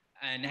need,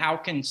 and how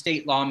can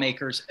state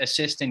lawmakers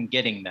assist in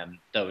getting them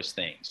those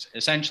things?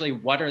 Essentially,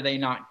 what are they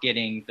not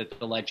getting that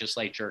the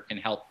legislature can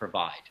help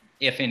provide,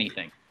 if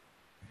anything?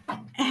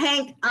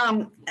 Hank,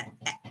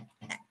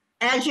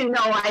 as you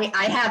know,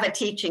 I have a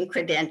teaching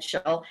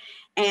credential,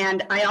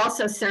 and I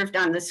also served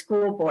on the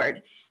school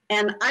board.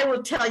 And I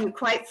will tell you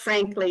quite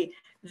frankly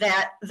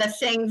that the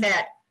thing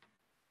that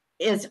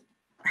is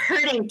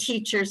hurting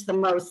teachers the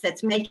most,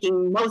 that's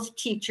making most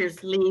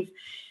teachers leave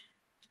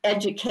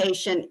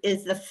education,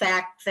 is the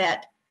fact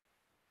that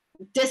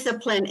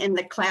discipline in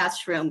the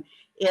classroom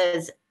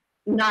is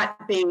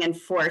not being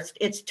enforced.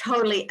 It's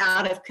totally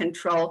out of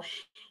control.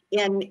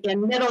 In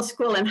middle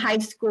school and high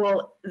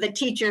school, the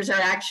teachers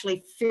are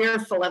actually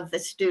fearful of the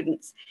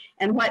students.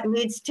 And what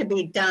needs to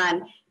be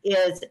done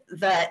is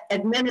the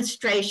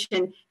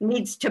administration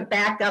needs to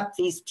back up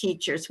these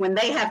teachers. When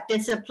they have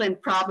discipline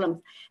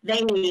problems,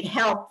 they need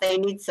help, they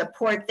need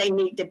support, they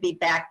need to be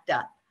backed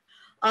up.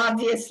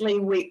 Obviously,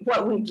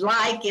 what we'd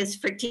like is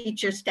for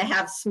teachers to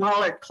have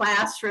smaller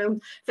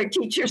classrooms, for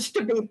teachers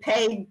to be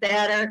paid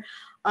better.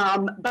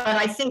 But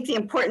I think the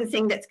important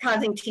thing that's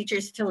causing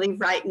teachers to leave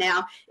right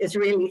now is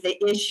really the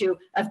issue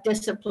of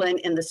discipline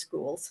in the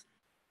schools.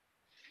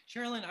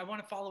 Sherilyn, I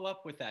want to follow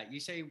up with that. You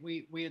say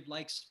we'd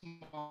like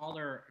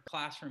smaller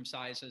classroom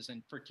sizes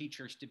and for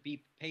teachers to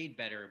be paid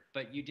better,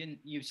 but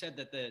you said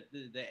that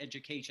the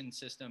education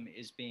system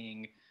is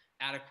being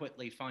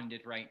adequately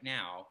funded right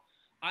now.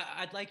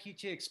 I'd like you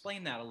to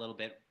explain that a little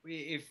bit.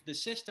 If the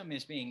system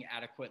is being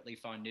adequately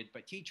funded,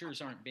 but teachers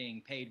aren't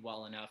being paid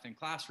well enough and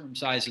classroom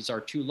sizes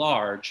are too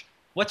large,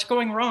 what's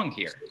going wrong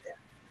here?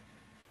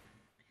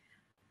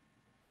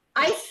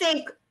 I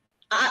think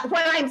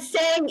what I'm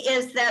saying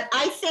is that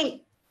I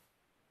think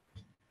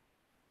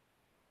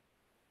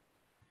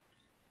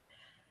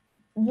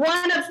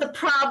one of the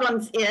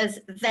problems is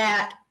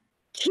that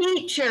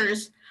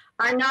teachers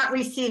are not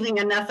receiving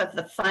enough of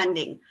the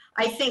funding.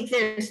 I think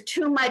there's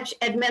too much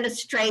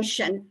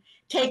administration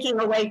taking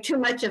away too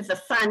much of the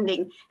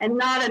funding and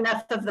not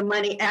enough of the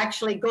money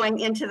actually going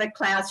into the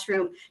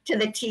classroom to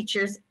the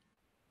teachers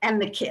and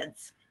the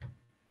kids.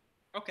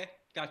 Okay,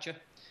 gotcha.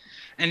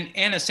 And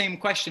Anna, same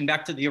question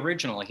back to the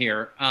original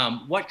here.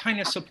 What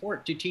kind of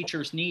support do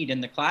teachers need in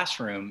the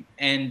classroom?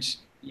 And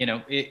you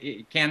know,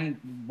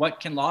 what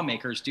can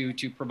lawmakers do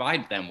to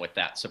provide them with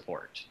that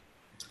support?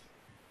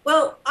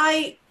 Well,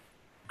 I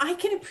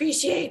can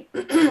appreciate,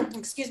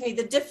 excuse me,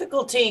 the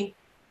difficulty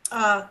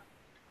that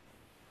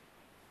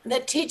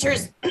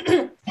teachers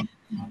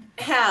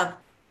have.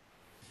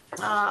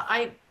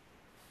 I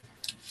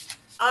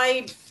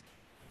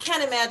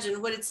can't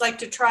imagine what it's like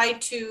to try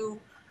to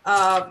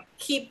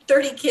keep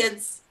 30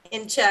 kids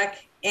in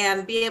check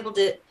and be able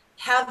to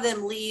have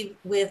them leave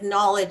with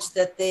knowledge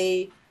that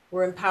they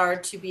were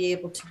empowered to be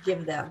able to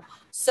give them.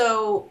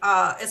 So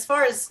as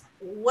far as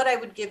what I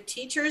would give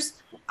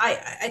teachers,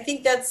 I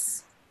think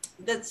that's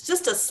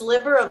just a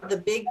sliver of the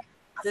big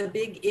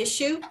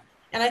issue.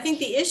 And I think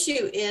the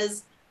issue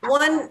is,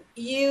 one,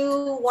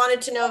 you wanted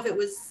to know if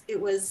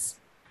it was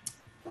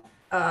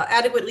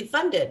adequately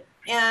funded.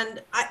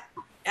 And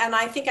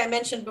I think I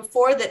mentioned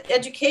before that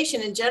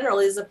education in general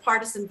is a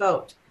partisan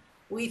vote.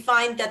 We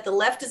find that the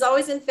left is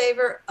always in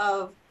favor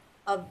of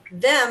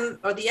them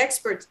or the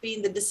experts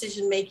being the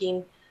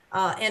decision-making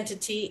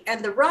entity,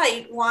 and the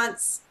right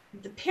wants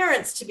the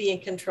parents to be in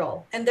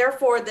control. And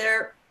therefore,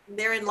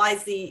 therein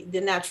lies the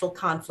natural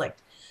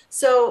conflict.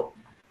 So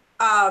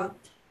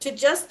to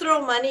just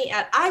throw money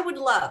at, I would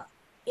love,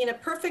 in a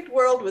perfect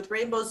world with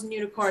rainbows and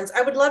unicorns,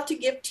 I would love to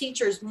give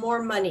teachers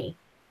more money.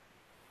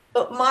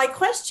 But my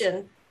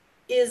question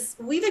is,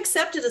 we've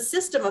accepted a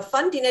system of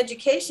funding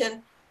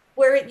education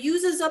where it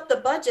uses up the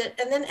budget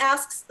and then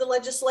asks the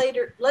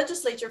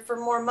legislature for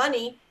more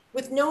money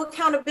with no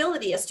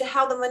accountability as to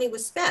how the money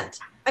was spent.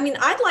 I mean,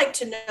 I'd like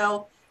to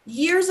know,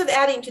 years of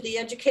adding to the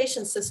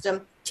education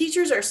system,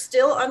 teachers are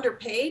still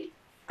underpaid.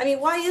 I mean,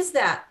 why is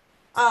that?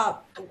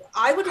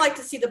 I would like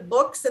to see the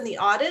books and the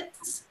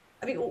audits.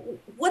 I mean,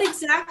 what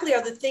exactly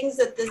are the things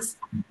that the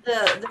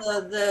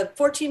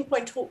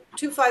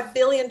 $14.25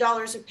 billion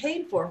are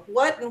paid for?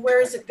 What and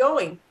where is it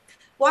going?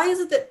 Why is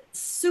it that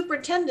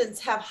superintendents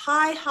have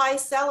high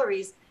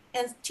salaries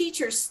and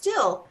teachers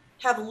still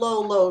have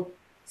low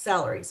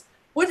salaries?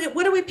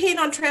 What are we paying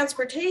on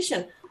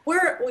transportation? What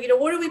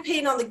are we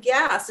paying on the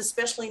gas,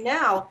 especially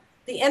now,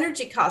 the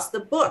energy costs, the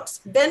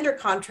books, vendor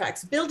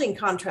contracts, building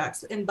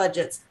contracts and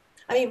budgets?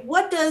 I mean,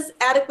 what does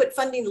adequate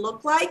funding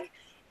look like?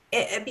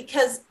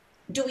 Because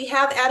do we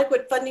have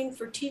adequate funding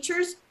for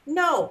teachers?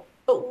 No,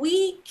 but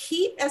we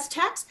keep, as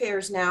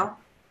taxpayers now,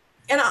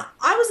 and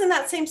I was in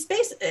that same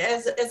space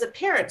as a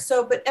parent.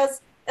 So, but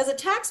as a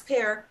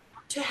taxpayer,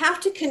 to have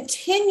to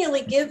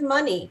continually give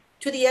money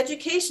to the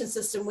education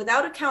system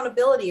without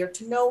accountability or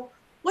to know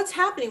what's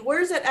happening,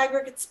 where's that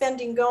aggregate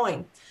spending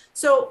going?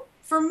 So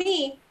for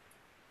me,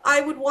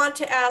 I would want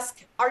to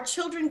ask, are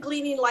children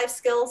gleaning life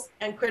skills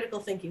and critical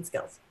thinking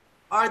skills?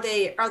 Are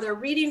their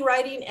reading,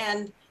 writing,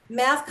 and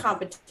math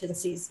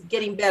competencies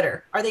getting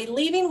better? Are they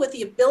leaving with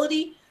the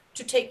ability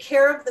to take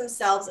care of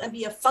themselves and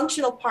be a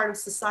functional part of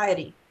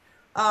society?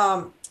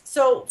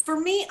 So for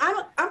me,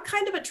 I'm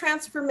kind of a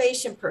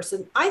transformation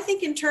person. I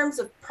think in terms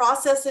of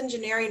process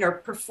engineering or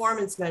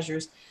performance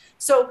measures.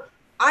 So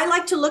I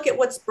like to look at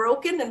what's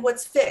broken and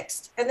what's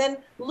fixed. And then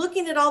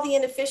looking at all the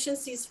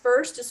inefficiencies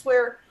first is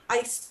where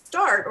I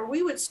start, or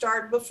we would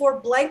start,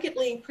 before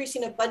blanketly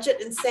increasing a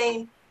budget and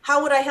saying,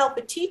 how would I help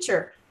a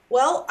teacher?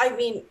 Well, I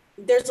mean,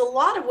 there's a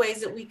lot of ways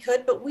that we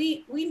could, but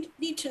we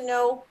need to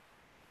know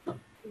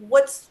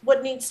what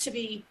needs to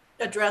be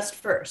addressed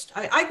first.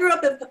 I grew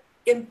up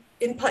in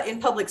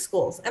public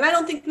schools, and I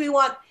don't think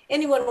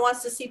anyone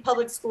wants to see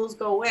public schools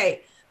go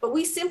away, but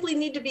we simply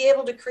need to be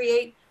able to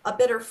create a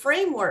better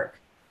framework,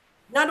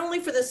 not only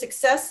for the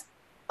success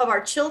of our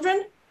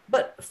children,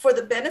 but for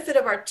the benefit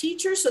of our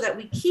teachers, so that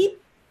we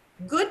keep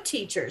good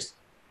teachers.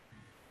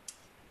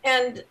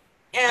 And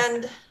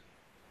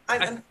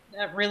I'm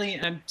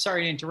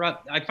sorry to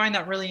interrupt. I find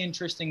that really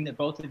interesting that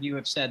both of you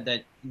have said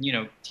that,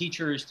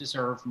 teachers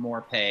deserve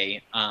more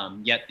pay,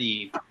 yet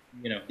the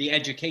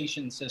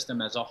education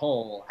system as a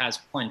whole has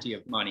plenty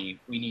of money.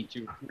 We need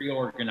to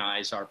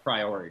reorganize our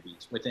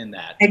priorities within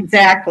that.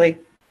 Exactly.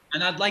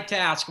 And I'd like to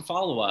ask a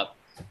follow-up.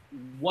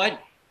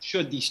 What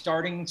should the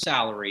starting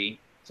salary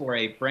for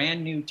a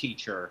brand new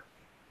teacher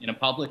in a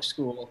public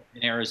school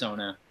in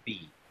Arizona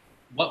be?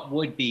 What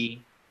would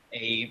be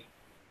a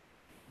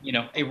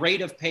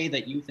rate of pay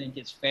that you think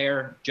is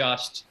fair,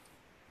 just,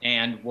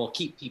 and will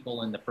keep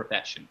people in the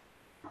profession?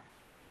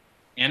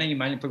 Anna, you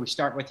mind if we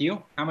start with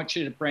you? How much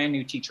should a brand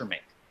new teacher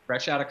make?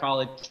 Fresh out of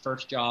college,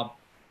 first job?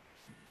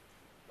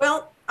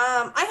 Well,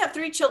 I have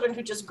 3 children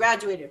who just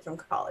graduated from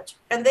college,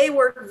 and they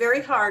work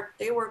very hard.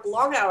 They work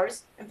long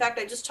hours. In fact,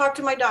 I just talked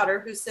to my daughter,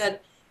 who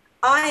said,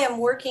 I am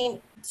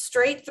working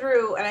straight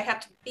through and I have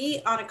to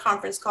be on a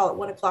conference call at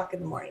 1 o'clock in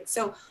the morning.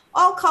 So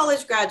all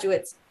college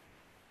graduates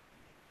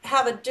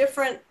have a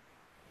different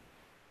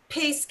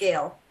pay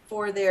scale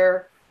for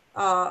their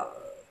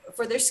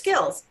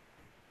skills.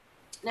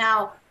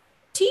 Now,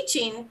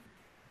 teaching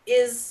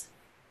is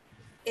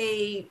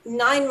a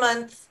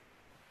 9-month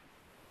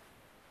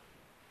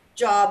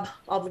job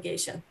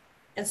obligation.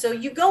 And so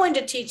you go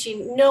into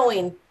teaching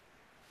knowing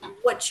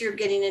what you're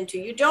getting into.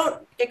 You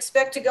don't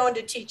expect to go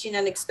into teaching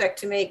and expect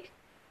to make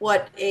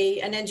what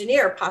an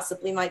engineer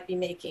possibly might be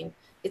making.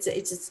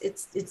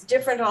 It's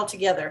different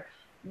altogether.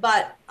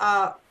 But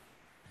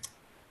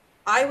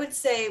I would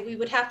say we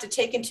would have to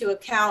take into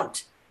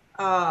account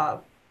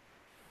the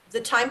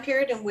time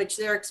period in which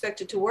they're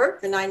expected to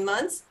work, the 9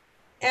 months,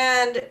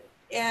 and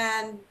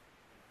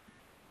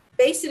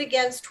base it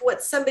against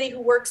what somebody who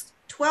works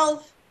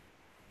 12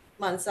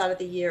 months out of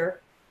the year,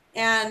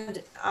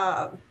 and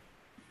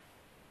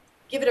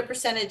give it a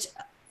percentage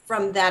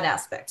from that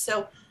aspect.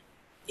 So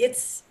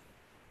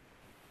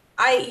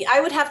I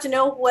would have to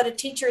know what a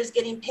teacher is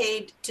getting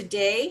paid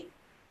today,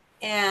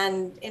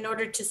 and in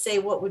order to say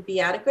what would be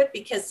adequate,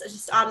 because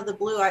just out of the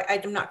blue,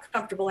 I'm not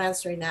comfortable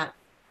answering that.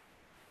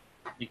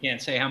 You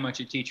can't say how much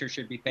a teacher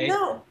should be paid?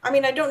 No, I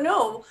mean, I don't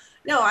know.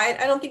 No, I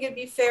don't think it'd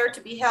be fair to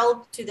be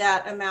held to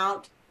that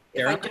amount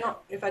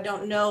if I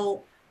don't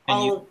know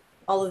all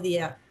of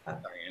the.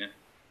 Sorry, Anna.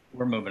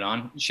 We're moving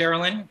on.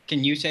 Sherilyn,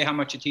 can you say how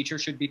much a teacher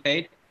should be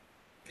paid?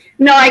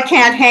 No, I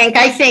can't, Hank.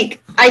 I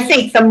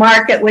think the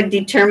market would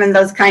determine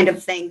those kind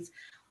of things.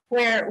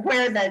 Where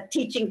the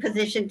teaching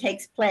position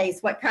takes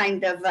place, what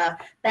kind of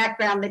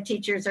background the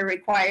teachers are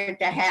required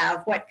to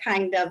have, what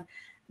kind of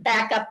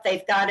backup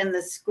they've got in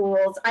the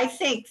schools. I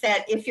think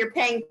that if you're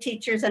paying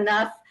teachers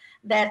enough,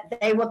 that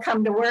they will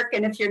come to work,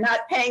 and if you're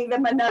not paying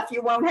them enough,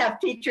 you won't have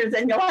teachers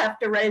and you'll have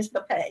to raise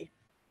the pay.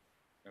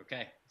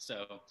 Okay,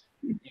 so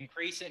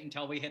increase it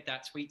until we hit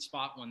that sweet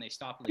spot when they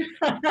stop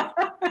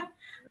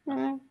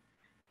leaving.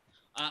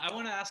 I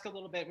want to ask a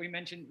little bit, we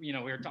mentioned, we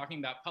were talking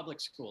about public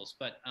schools,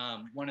 but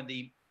one of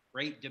the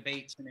great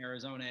debates in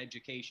Arizona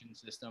education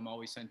system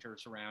always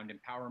centers around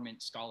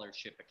empowerment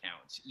scholarship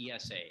accounts,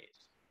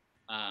 ESAs.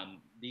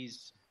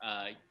 These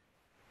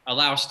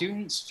allow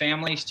students,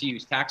 families to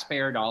use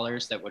taxpayer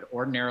dollars that would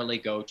ordinarily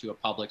go to a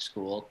public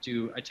school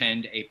to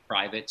attend a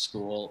private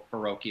school,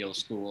 parochial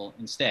school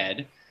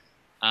instead.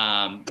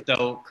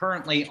 Though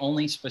currently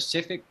only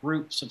specific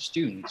groups of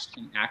students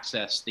can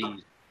access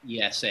these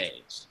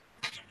ESAs.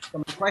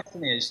 So my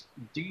question is,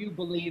 do you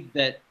believe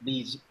that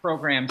these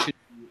programs should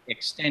be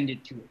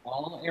extended to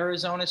all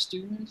Arizona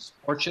students,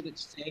 or should it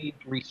stay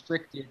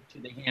restricted to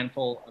the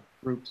handful of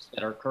groups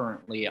that are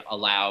currently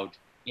allowed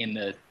in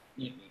the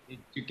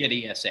to get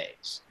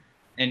ESAs?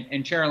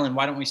 And Sherilyn,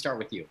 why don't we start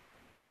with you?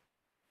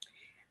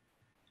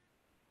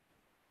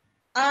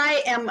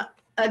 I am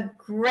a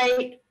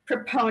great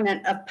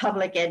proponent of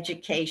public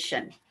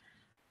education,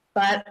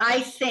 but I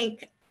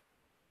think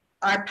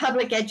our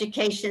public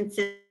education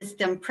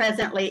system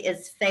presently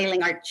is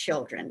failing our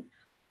children.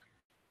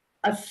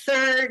 A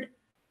third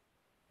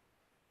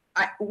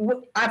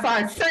of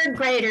our third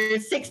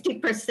graders,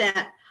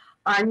 60%,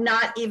 are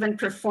not even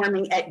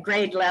performing at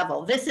grade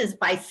level. This is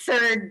by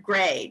third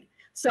grade.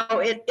 So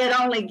it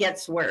only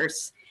gets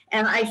worse.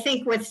 And I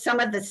think with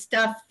some of the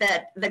stuff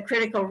that the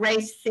critical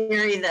race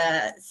theory,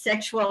 the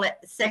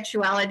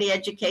sexuality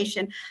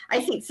education,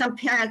 I think some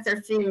parents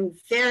are feeling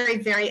very,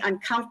 very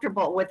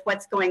uncomfortable with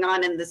what's going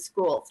on in the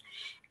schools.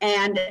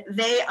 And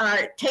they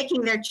are taking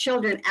their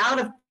children out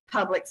of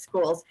public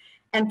schools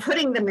and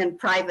putting them in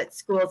private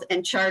schools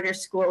and charter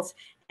schools.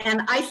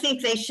 And I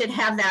think they should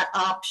have that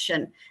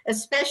option,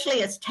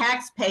 especially as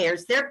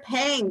taxpayers. They're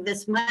paying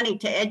this money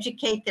to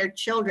educate their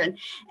children.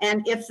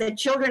 And if the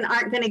children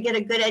aren't going to get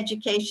a good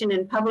education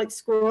in public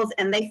schools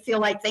and they feel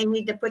like they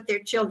need to put their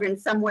children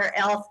somewhere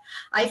else,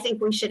 I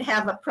think we should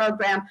have a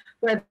program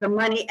where the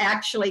money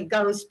actually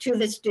goes to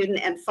the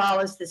student and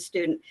follows the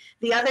student.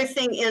 The other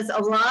thing is,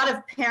 a lot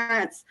of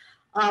parents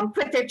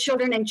put their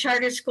children in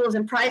charter schools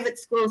and private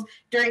schools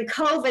during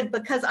COVID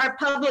because our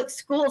public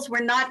schools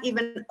were not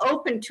even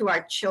open to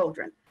our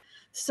children.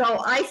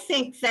 So I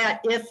think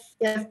that if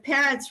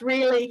parents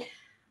really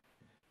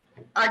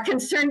are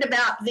concerned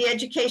about the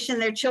education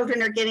their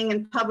children are getting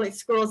in public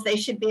schools, they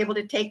should be able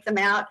to take them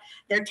out.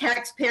 Their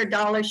taxpayer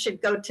dollars should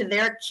go to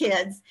their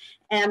kids.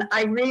 And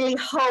I really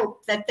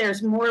hope that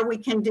there's more we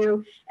can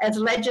do as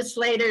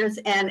legislators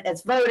and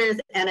as voters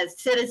and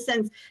as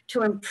citizens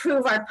to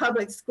improve our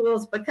public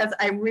schools, because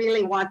I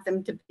really want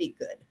them to be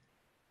good.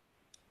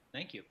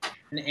 Thank you.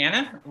 And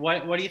Anna,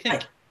 what do you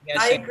think?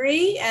 I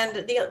agree.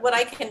 And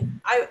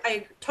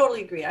I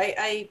totally agree.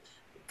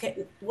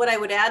 What I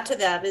would add to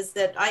that is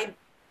that I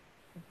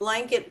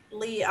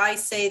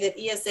say that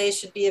ESA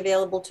should be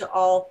available to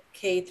all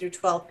K through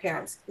 12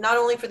 parents, not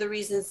only for the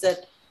reasons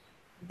that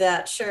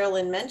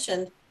Sherilyn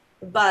mentioned,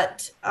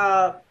 but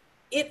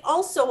it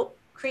also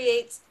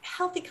creates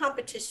healthy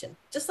competition,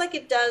 just like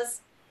it does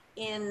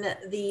in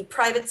the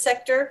private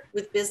sector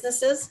with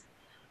businesses.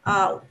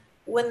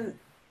 When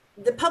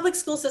the public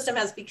school system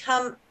has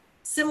become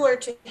similar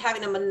to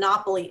having a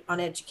monopoly on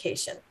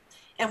education.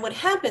 And what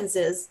happens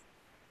is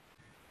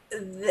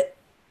it's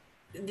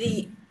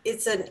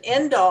an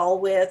end all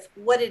with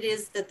what it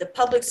is that the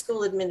public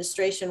school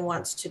administration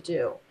wants to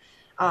do.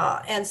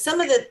 And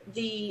some of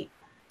the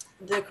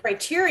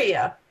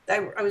criteria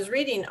that I was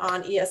reading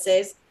on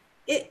ESAs,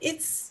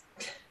 it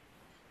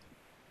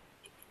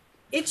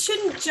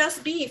shouldn't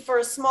just be for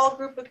a small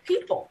group of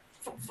people.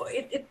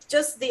 It's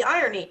just the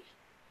irony.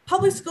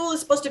 Public school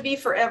is supposed to be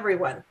for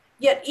everyone,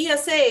 yet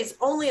ESAs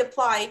only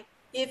apply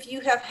if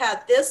you have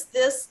had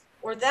this,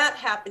 or that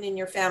happen in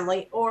your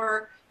family,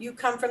 or you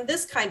come from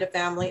this kind of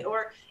family,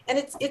 and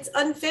it's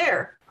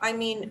unfair. I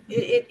mean,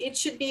 it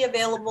should be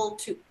available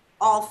to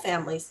all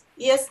families.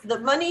 Yes, the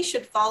money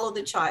should follow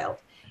the child.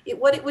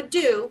 What it would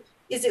do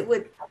is it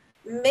would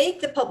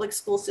make the public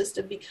school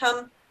system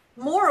become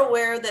more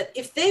aware that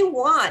if they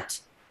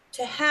want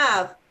to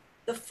have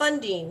the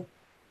funding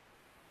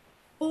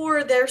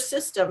for their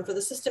system, for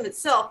the system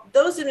itself,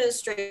 those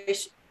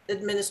administrators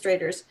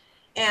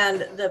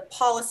and the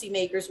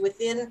policymakers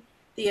within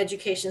the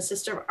education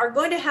system are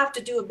going to have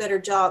to do a better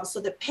job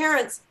so that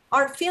parents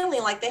aren't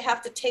feeling like they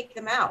have to take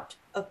them out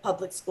of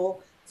public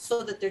school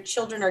so that their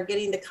children are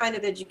getting the kind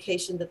of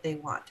education that they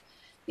want.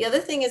 The other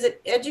thing is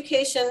that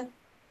education,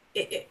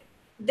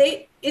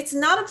 it's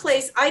not a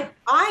place,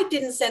 I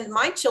didn't send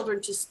my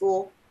children to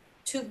school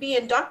to be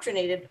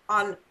indoctrinated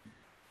on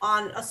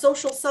a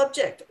social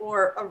subject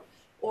or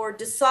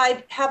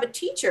have a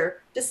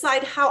teacher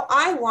decide how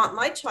I want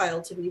my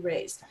child to be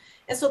raised.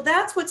 And so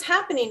that's what's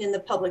happening in the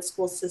public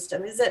school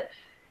system, is that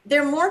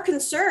they're more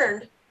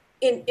concerned,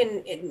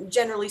 in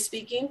generally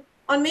speaking,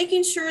 on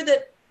making sure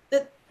that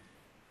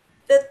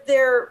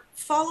they're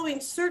following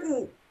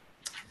certain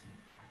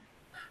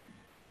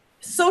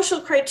social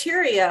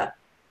criteria,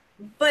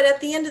 but at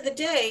the end of the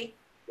day,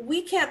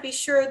 we can't be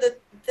sure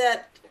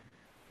that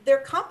they're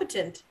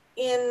competent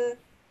in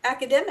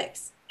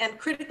academics and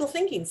critical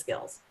thinking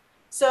skills.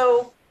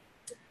 So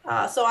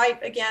I,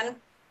 again,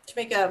 to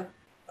make a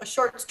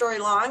short story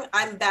long,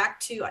 I'm back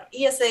to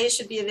ESA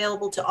should be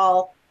available to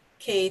all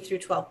K through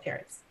 12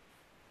 parents.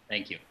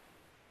 Thank you.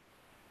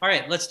 All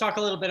right, let's talk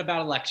a little bit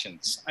about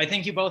elections. I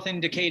think you both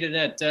indicated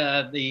at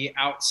the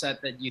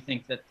outset that you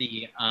think that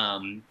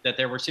that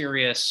there were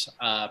serious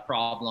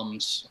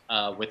problems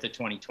with the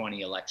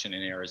 2020 election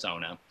in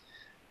Arizona.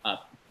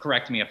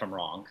 Correct me if I'm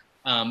wrong.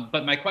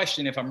 But my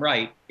question, if I'm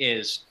right,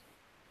 is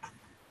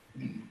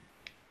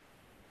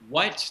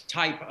what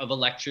type of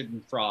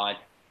election fraud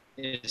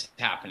is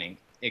happening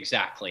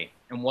exactly,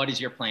 and what is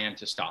your plan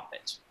to stop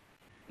it?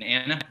 And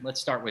Anna, let's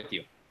start with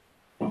you.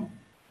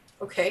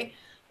 Okay.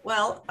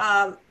 Well,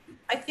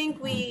 I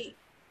think we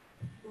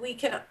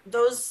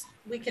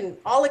can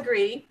all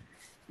agree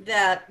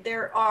that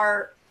there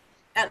are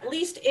at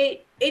least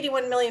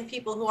 81 million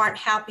people who aren't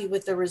happy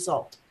with the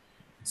result.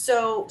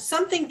 So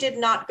something did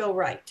not go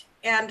right.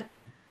 And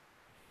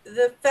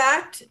the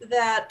fact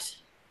that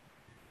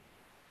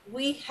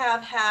we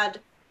have had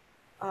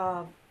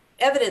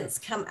evidence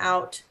come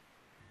out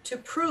to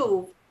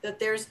prove that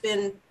there's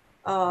been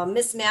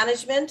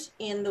mismanagement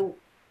in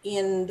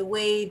the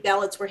way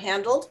ballots were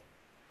handled,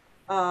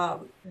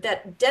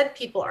 that dead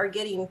people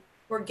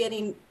were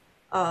getting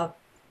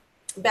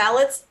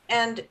ballots,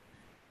 and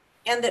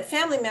that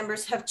family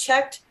members have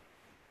checked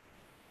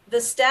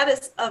the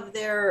status of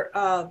their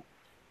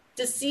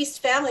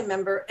deceased family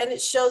member, and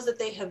it shows that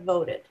they have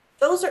voted.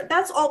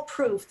 That's all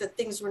proof that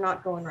things were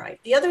not going right.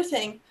 The other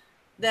thing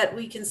that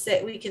we can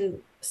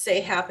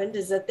say happened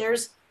is that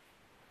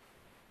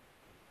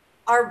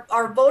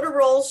our voter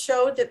rolls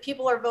showed that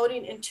people are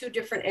voting in two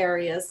different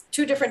areas,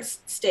 two different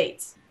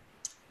states.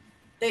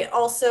 They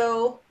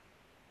also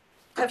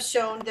have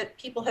shown that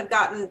people have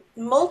gotten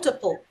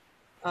multiple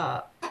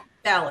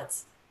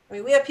ballots. I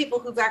mean, we have people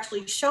who've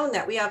actually shown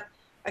that. We have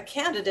a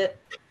candidate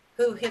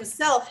who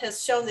himself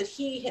has shown that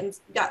he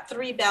got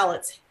 3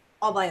 ballots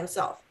all by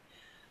himself.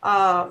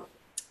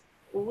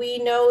 We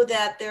know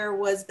that there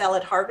was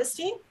ballot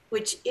harvesting,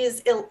 which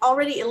is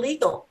already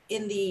illegal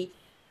in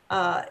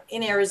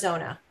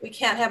Arizona. We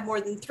can't have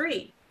more than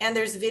 3. And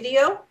there's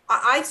video.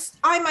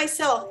 I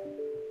myself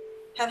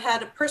have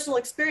had a personal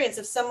experience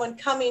of someone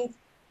coming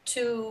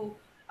to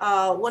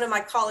one of my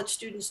college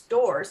students'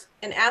 doors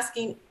and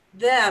asking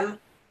them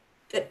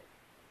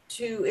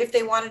if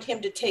they wanted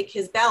him to take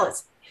his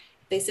ballots.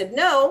 They said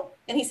no,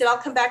 and he said, "I'll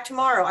come back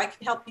tomorrow. I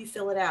can help you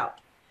fill it out."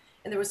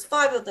 And there was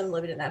 5 of them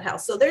living in that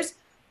house. So there's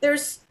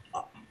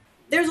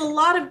a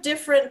lot of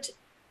different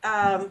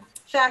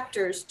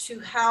factors to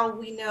how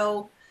we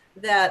know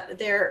that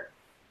there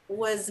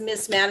was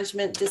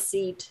mismanagement,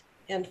 deceit,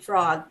 and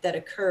fraud that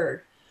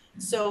occurred.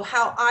 So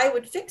how I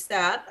would fix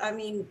that, I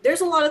mean,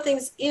 there's a lot of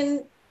things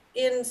in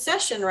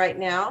session right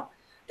now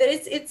that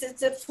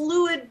it's a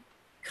fluid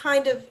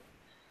kind of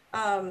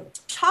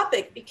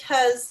topic,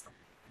 because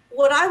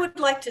what I would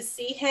like to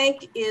see,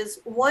 Hank, is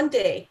one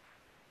day,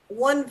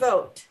 one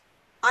vote,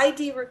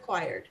 ID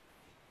required,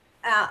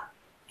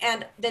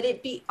 and that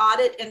it be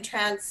audit and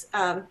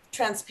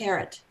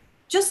transparent.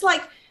 Just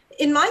like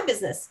in my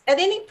business, at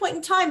any point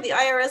in time, the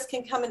IRS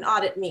can come and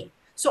audit me.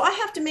 So I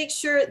have to make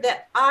sure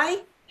that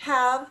I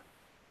have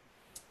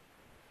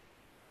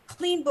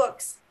clean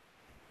books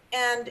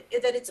and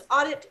that it's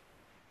audit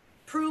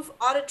proof,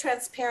 audit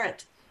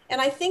transparent. And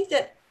I think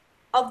that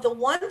of the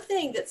one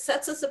thing that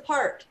sets us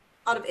apart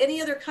out of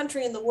any other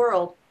country in the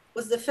world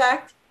was the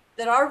fact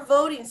that our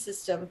voting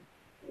system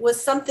was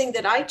something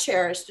that I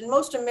cherished, and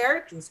most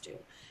Americans do.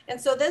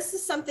 And so this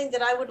is something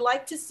that I would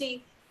like to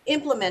see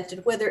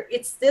implemented, whether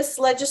it's this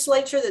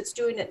legislature that's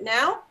doing it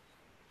now,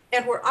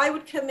 and where I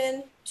would come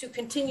in to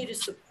continue to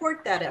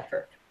support that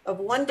effort of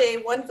one day,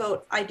 one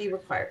vote, ID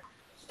required.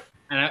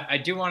 And I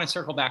do want to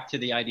circle back to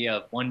the idea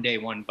of one day,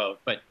 one vote.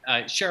 But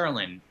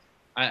Sherilyn,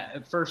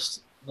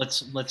 first,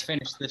 let's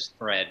finish this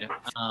thread.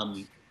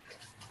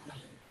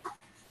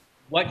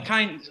 What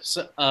kinds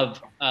of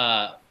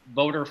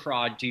voter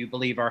fraud do you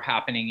believe are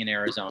happening in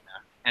Arizona,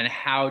 and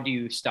how do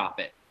you stop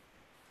it?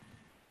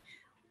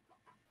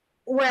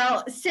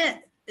 Well,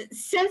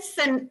 since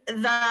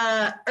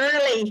the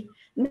early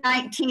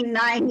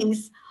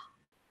 1990s,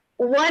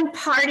 one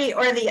party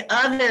or the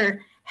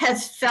other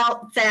has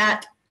felt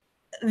that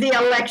the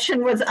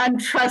election was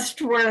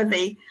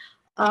untrustworthy.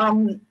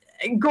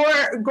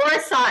 Gore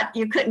thought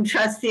you couldn't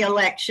trust the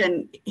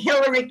election.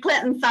 Hillary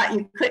Clinton thought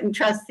you couldn't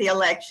trust the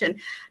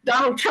election.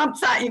 Donald Trump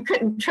thought you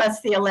couldn't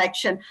trust the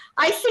election.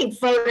 I think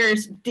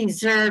voters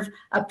deserve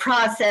a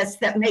process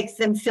that makes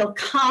them feel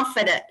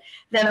confident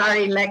that our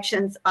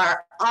elections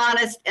are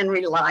honest and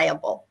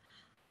reliable.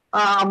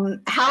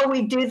 How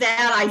we do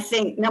that, I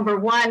think, number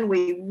one,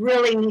 we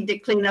really need to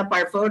clean up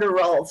our voter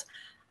rolls.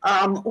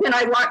 When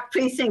I walk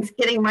precincts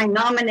getting my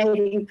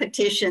nominating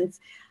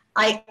petitions,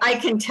 I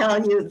can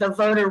tell you the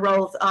voter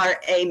rolls are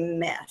a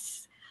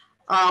mess.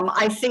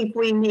 I think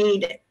we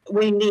need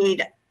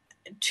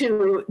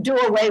to do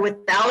away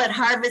with ballot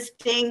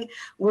harvesting.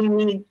 We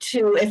need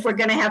to, if we're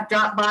going to have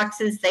drop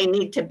boxes, they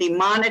need to be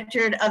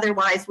monitored.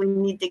 Otherwise, we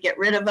need to get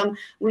rid of them.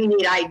 We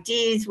need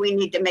IDs. We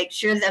need to make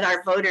sure that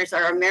our voters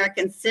are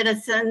American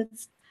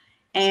citizens.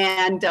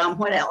 And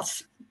what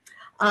else?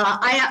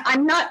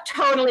 I'm not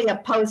totally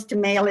opposed to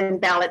mail-in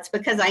ballots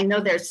because I know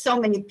there's so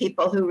many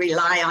people who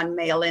rely on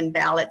mail-in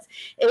ballots.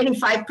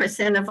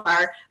 85% of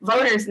our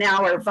voters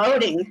now are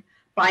voting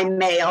by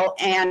mail,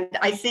 and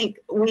I think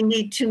we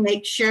need to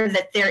make sure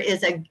that there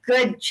is a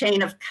good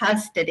chain of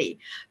custody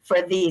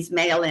for these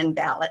mail-in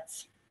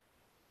ballots.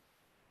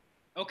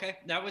 Okay,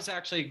 that was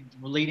actually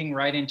leading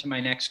right into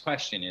my next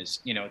question is,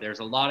 there's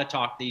a lot of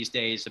talk these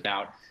days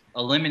about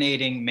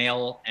eliminating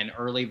mail and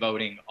early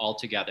voting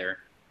altogether.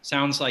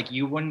 Sounds like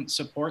you wouldn't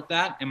support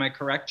that. Am I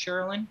correct,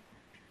 Sherilyn?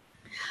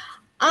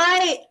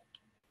 I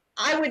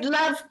would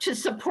love to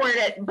support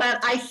it,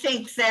 but I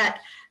think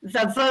that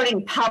the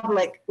voting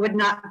public would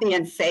not be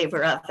in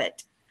favor of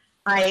it.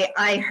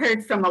 I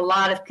heard from a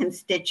lot of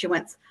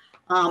constituents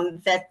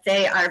that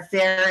they are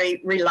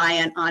very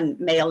reliant on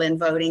mail-in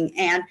voting,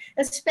 and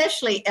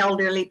especially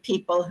elderly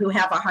people who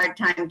have a hard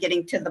time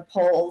getting to the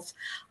polls.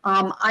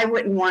 I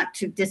wouldn't want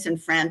to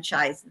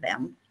disenfranchise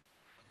them.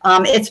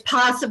 It's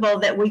possible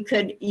that we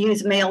could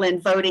use mail-in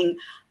voting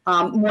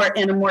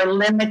in a more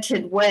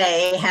limited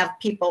way, have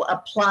people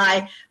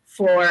apply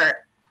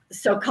for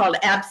so-called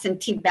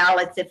absentee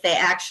ballots if they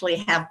actually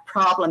have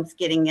problems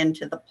getting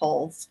into the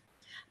polls.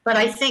 But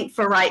I think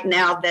for right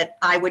now that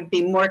I would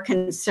be more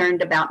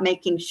concerned about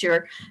making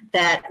sure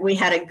that we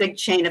had a good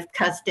chain of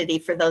custody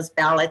for those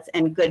ballots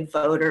and good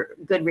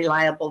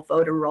reliable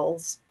voter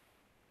rolls.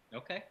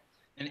 Okay.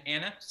 And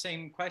Anna,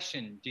 same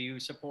question. Do you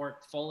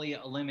support fully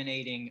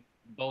eliminating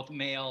both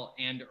mail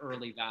and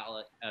early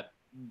ballot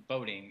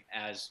voting,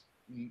 as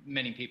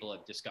many people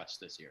have discussed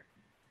this year?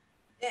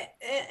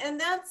 And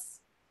that's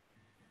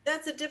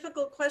a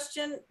difficult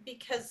question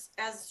because,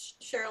 as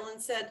Sherilyn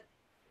said,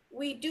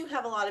 we do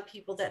have a lot of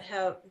people that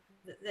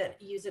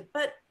use it,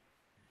 but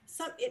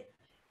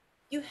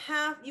you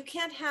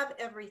can't have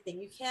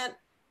everything.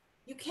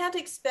 You can't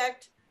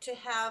expect to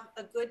have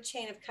a good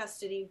chain of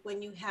custody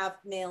when you have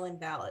mail-in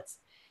ballots.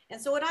 And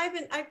so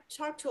I've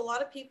talked to a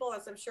lot of people,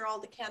 as I'm sure all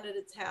the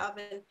candidates have,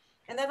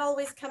 and that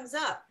always comes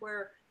up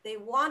where they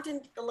want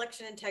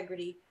election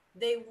integrity.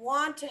 They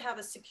want to have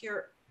a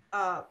secure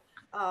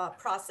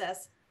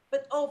process,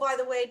 but oh, by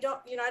the way, I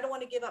don't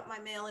want to give up my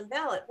mail-in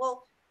ballot.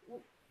 Well,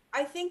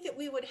 I think that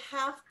we would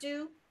have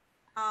to,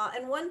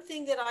 and one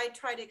thing that I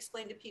try to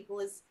explain to people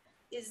is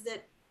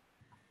that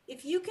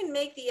if you can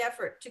make the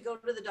effort to go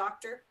to the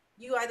doctor,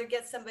 you either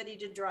get somebody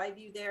to drive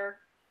you there,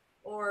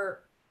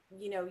 or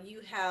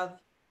you have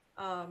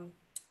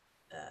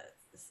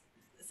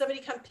somebody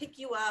come pick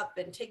you up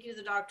and take you to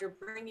the doctor,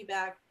 bring you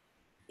back.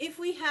 If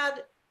we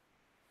had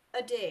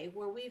a day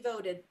where we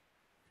voted,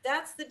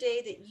 that's the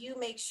day that you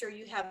make sure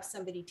you have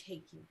somebody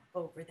take you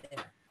over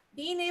there.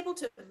 Being able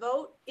to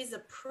vote is a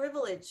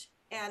privilege,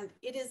 and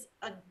it is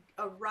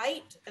a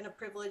right and a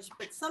privilege,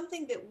 but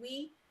something that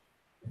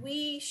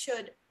we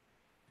should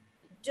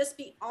just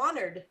be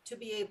honored to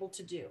be able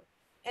to do.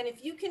 And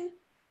if you can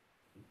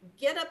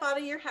get up out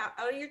of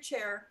your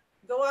chair,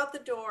 go out the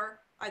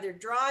door, either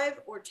drive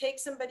or take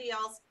somebody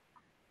else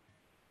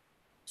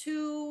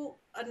to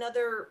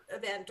another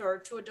event or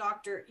to a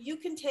doctor, you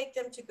can take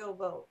them to go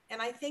vote.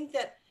 And I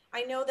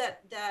know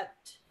that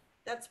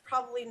that's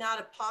probably not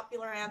a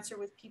popular answer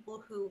with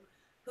people who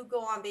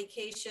go on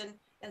vacation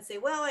and say,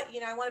 well,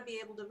 I want to be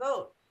able to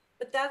vote.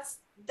 But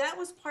that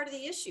was part of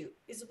the issue,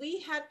 is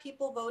we had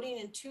people voting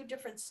in 2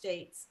 different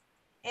states.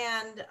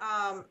 And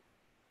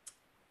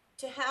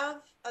to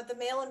have the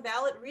mail-in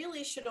ballot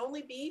really should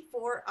only be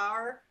for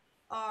our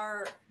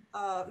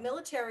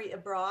military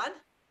abroad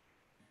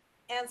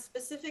and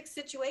specific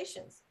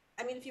situations.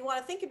 I mean, if you want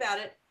to think about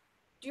it,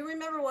 do you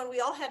remember when we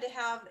all had to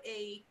have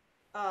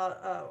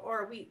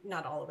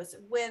not all of us,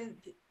 when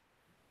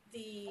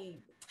the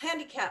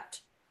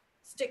handicapped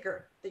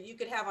sticker that you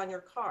could have on your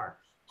car?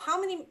 How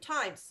many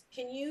times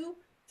can you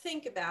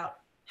think about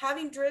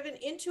having driven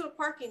into a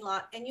parking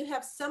lot and you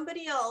have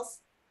somebody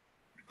else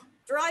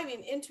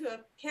driving into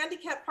a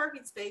handicapped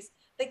parking space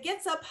that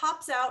gets up,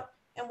 hops out,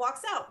 and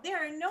walks out? They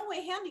are in no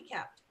way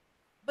handicapped,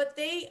 but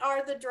they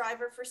are the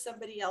driver for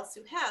somebody else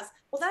who has.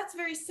 Well, that's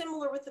very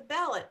similar with the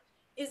ballot,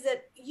 is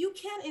that you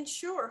can't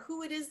ensure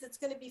who it is that's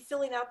going to be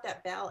filling out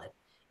that ballot.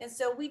 And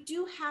so we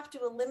do have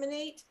to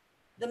eliminate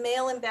the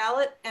mail-in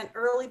ballot and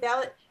early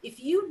ballot. If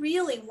you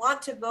really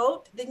want to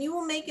vote, then you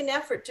will make an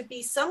effort to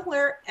be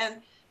somewhere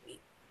and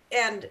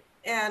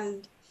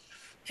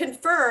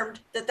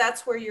confirmed that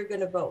that's where you're going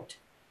to vote.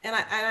 And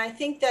I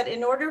think that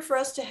in order for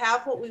us to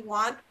have what we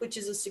want, which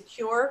is a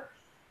secure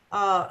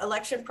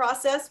election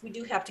process, we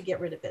do have to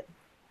get rid of it.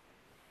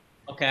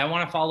 Okay, I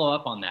want to follow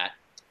up on that.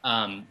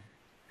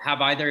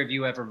 Have either of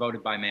you ever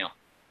voted by mail?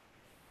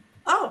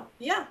 Oh,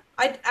 yeah.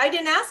 I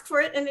didn't ask for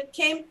it, and it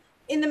came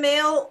in the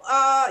mail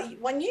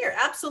one year.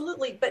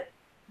 Absolutely. But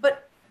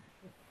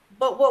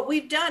what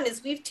we've done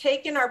is we've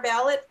taken our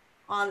ballot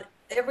on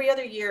every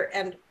other year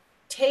and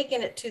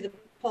taken it to the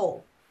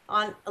poll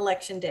on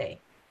election day.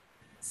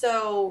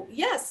 So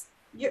yes,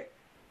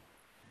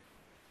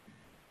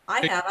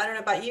 I have. I don't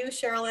know about you,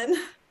 Sherilyn.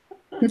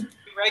 You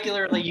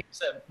regularly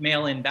use a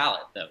mail-in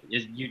ballot, though.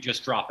 You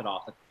just drop it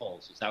off at the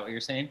polls. Is that what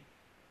you're saying?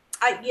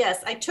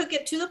 Yes, I took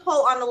it to the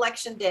poll on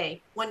election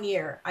day. One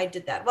year I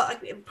did that. Well,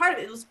 part of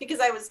it was because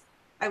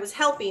I was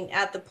helping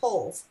at the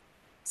polls.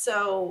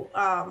 So,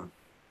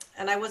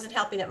 and I wasn't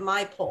helping at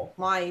my poll,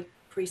 my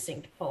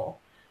precinct poll.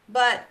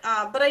 But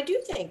I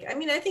do think, I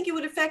mean, I think it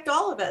would affect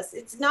all of us.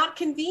 It's not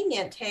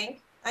convenient,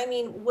 Hank. I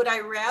mean, would I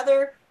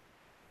rather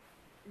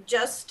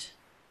just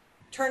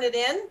turn it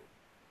in?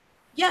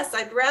 Yes,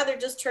 I'd rather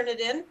just turn it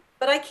in,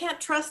 but I can't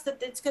trust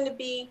that it's going to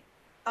be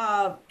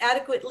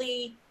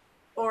adequately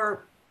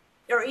or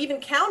even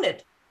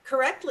counted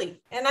correctly.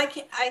 And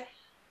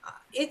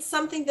it's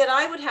something that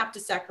I would have to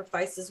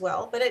sacrifice as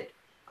well, but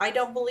I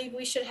don't believe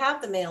we should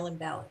have the mail-in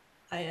ballot.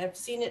 I've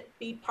seen it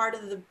be part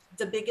of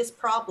the biggest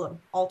problem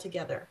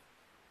altogether.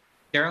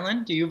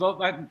 Carolyn, do you vote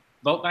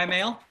by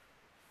mail?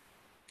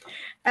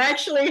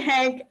 Actually,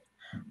 Hank,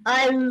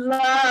 I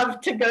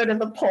love to go to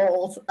the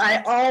polls.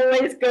 I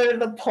always go to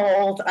the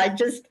polls.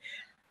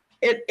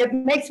 It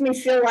makes me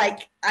feel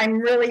like I'm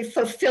really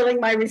fulfilling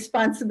my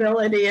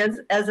responsibility as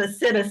a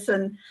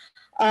citizen.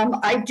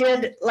 I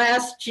did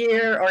last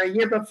year or a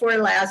year before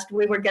last,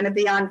 we were going to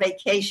be on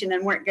vacation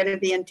and weren't going to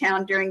be in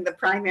town during the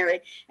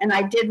primary. And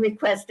I did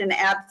request an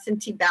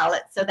absentee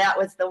ballot. So that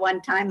was the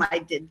one time I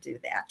did do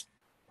that.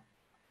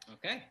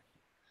 Okay.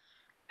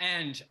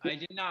 And I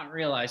did not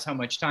realize how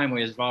much time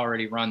we have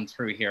already run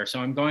through here. So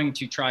I'm going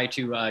to try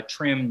to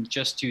trim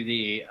just to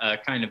the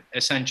kind of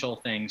essential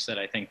things that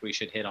I think we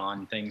should hit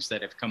on, things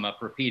that have come up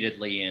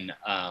repeatedly in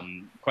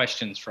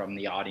questions from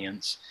the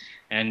audience.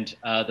 And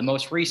the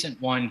most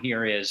recent one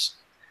here is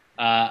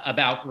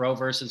about Roe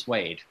versus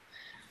Wade.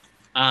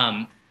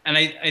 And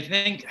I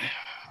think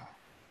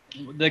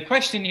the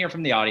question here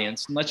from the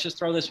audience, and let's just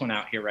throw this one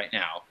out here right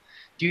now.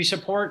 Do you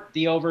support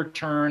the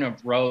overturn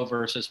of Roe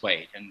versus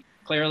Wade? And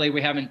clearly,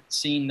 we haven't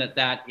seen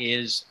that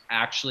is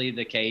actually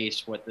the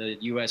case, what the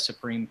US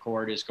Supreme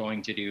Court is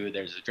going to do.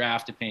 There's a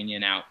draft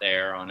opinion out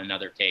there on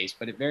another case,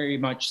 but it very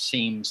much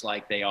seems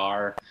like they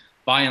are,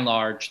 by and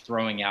large,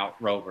 throwing out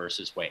Roe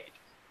versus Wade.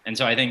 And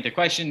so I think the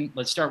question,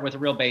 let's start with a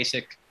real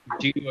basic.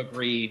 Do you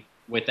agree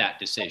with that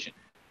decision?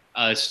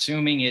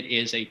 Assuming it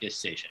is a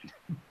decision.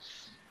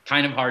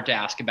 Kind of hard to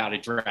ask about a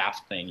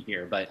draft thing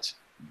here, but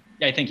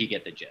I think you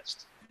get the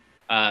gist.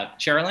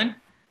 Sherilyn?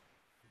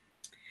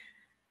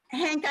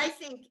 Hank, I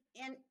think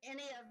any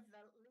of the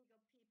legal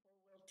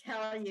people will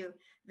tell you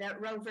that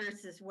Roe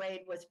versus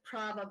Wade was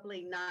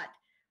probably not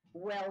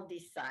well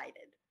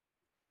decided,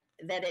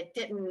 that it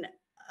didn't,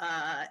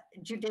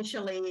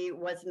 judicially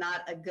was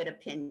not a good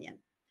opinion.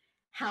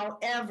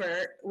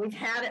 However, we've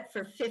had it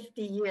for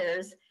 50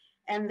 years,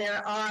 and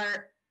there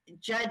are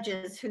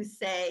judges who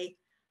say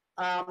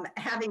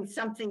having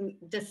something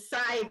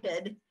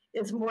decided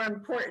is more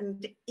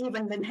important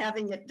even than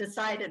having it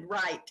decided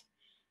right.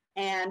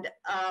 And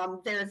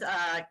there's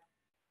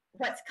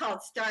what's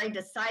called stare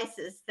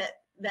decisis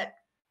that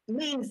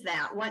means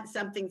that once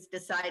something's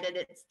decided,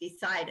 it's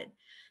decided.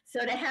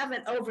 So to have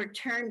it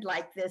overturned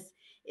like this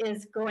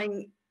is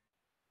going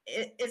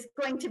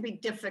to be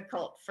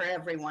difficult for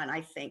everyone,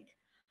 I think.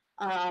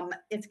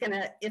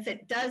 If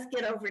it does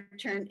get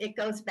overturned, it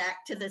goes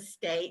back to the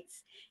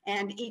states,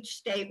 and each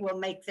state will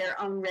make their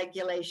own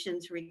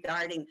regulations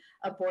regarding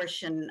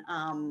abortion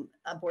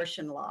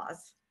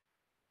laws.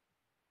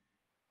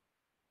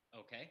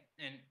 Okay,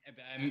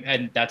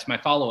 and that's my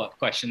follow-up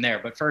question there.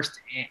 But first,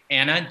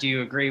 Anna, do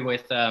you agree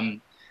with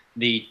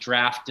the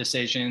draft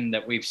decision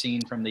that we've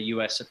seen from the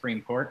US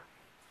Supreme Court?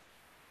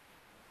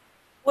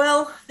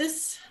 Well,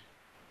 this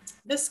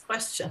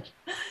question,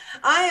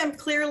 I am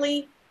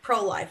clearly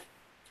pro-life.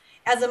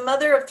 As a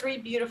mother of 3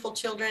 beautiful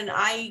children,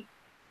 I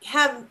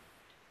have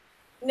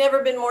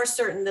never been more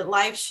certain that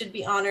life should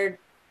be honored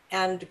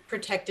and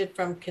protected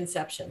from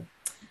conception.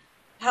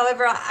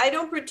 However, I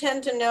don't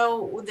pretend to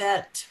know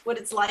that what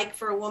it's like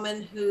for a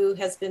woman who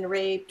has been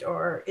raped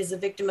or is a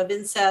victim of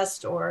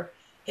incest or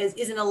is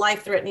in a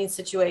life-threatening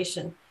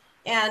situation.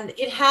 And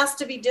it has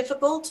to be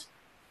difficult.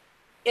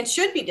 It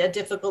should be a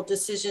difficult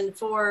decision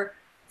for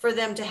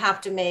them to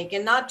have to make,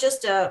 and not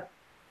just a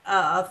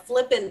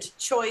flippant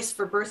choice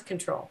for birth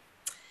control.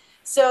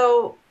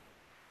 So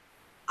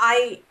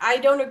I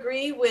don't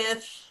agree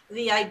with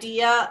the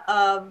idea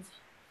of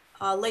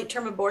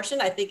late-term abortion.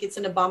 I think it's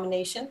an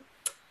abomination.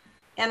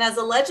 And as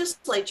a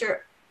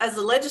legislator,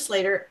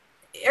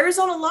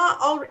 Arizona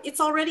law,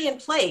 it's already in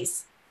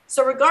place.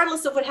 So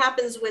regardless of what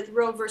happens with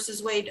Roe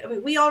versus Wade, I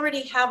mean, we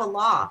already have a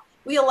law.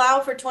 We allow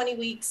for 20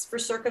 weeks for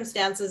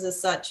circumstances as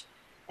such.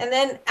 And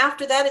then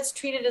after that, it's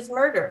treated as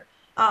murder.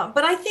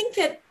 But I think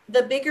that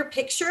the bigger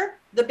picture,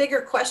 the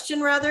bigger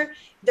question rather,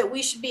 that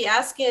we should be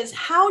asking is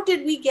how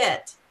did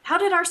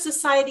our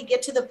society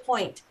get to the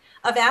point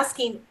of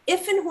asking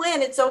if and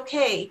when it's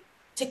okay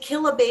to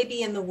kill a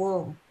baby in the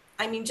womb?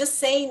 I mean, just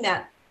saying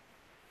that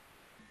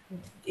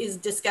is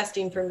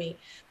disgusting for me.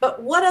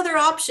 But what other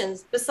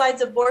options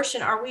besides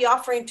abortion are we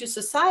offering to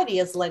society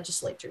as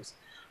legislators?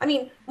 I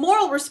mean,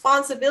 moral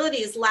responsibility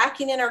is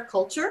lacking in our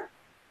culture.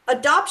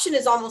 Adoption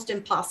is almost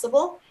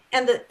impossible.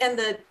 And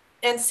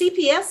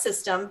CPS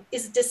system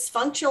is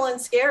dysfunctional and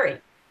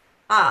scary.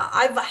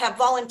 I have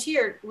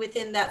volunteered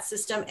within that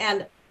system,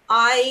 and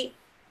I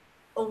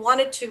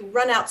wanted to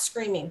run out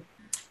screaming.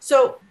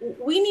 So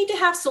we need to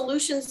have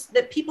solutions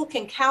that people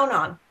can count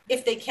on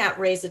if they can't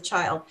raise a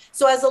child.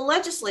 So as a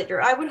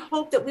legislator, I would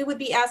hope that we would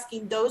be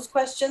asking those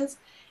questions,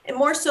 and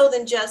more so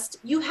than just,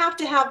 you have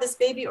to have this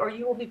baby or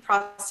you will be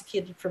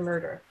prosecuted for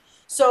murder.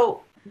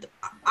 So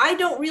I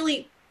don't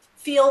really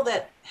feel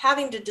that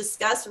having to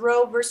discuss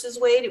Roe versus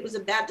Wade, it was a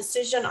bad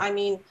decision. I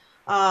mean,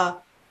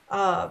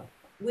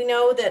 we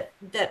know that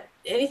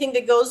anything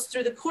that goes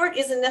through the court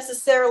isn't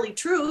necessarily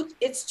truth.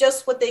 It's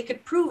just what they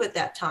could prove at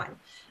that time.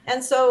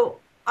 And so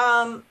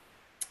I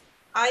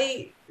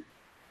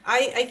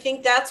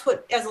think that's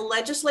what, as a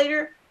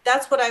legislator,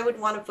 that's what I would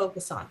want to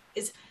focus on,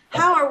 is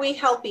how are we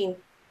helping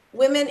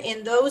women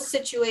in those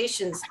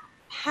situations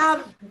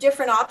have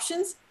different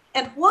options,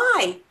 and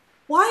why?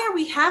 Why are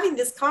we having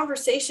this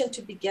conversation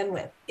to begin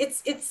with?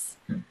 It's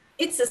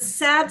a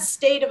sad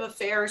state of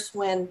affairs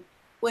when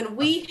we're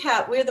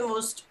the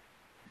most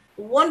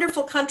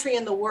wonderful country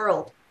in the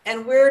world,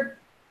 and we're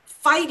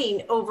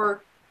fighting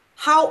over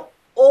how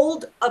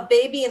old a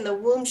baby in the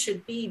womb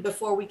should be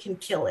before we can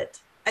kill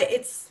it.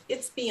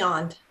 It's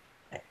beyond.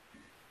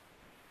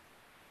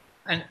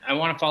 And I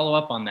want to follow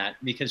up on that,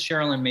 because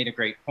Sherilyn made a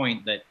great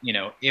point that, you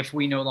know, if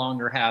we no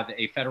longer have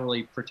a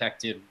federally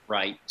protected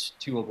right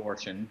to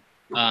abortion,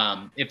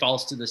 it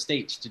falls to the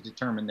states to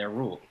determine their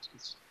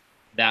rules.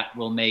 That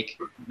will make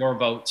your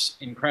votes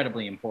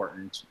incredibly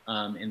important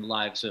in the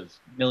lives of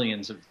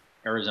millions of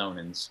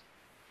Arizonans.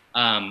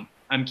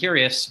 I'm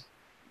curious,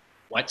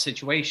 what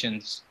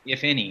situations,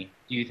 if any,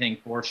 do you think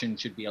abortion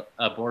should be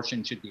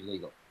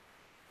legal?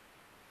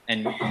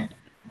 And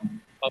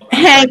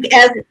Hank,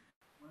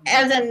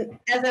 as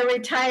a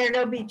retired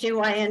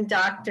OBGYN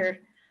doctor,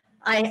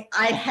 I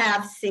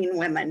have seen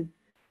women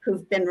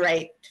who've been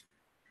raped.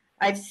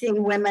 I've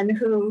seen women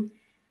who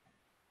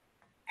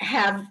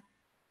have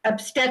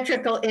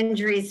obstetrical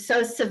injuries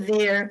so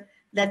severe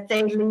that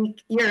they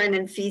leak urine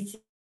and feces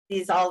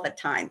all the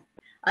time.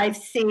 I've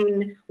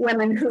seen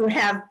women who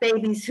have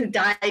babies who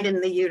died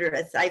in the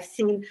uterus. I've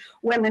seen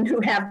women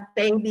who have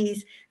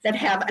babies that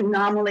have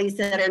anomalies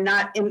that are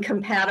not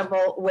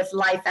incompatible with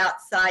life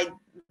outside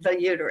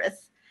the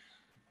uterus.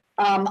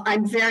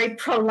 I'm very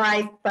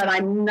pro-life, but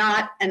I'm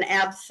not an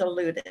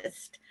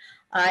absolutist.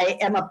 I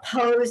am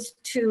opposed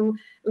to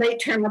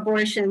late-term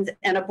abortions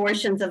and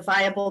abortions of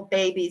viable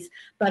babies,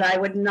 but I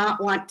would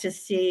not want to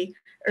see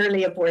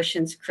early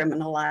abortions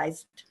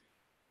criminalized.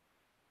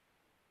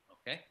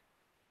 Okay.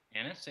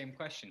 Anna, same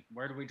question.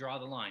 Where do we draw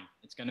the line?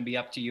 It's going to be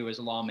up to you as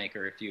a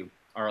lawmaker if you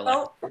are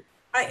elected. Well,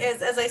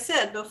 as I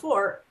said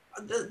before,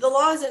 the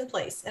law is in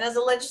place, and as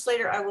a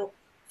legislator, I will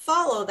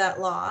follow that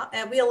law.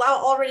 And we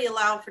already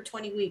allow for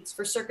 20 weeks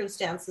for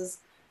circumstances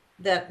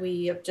that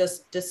we have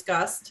just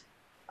discussed.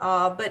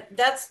 But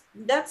that's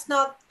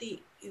not the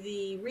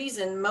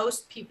reason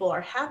most people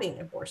are having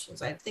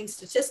abortions. I think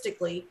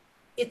statistically,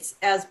 it's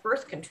as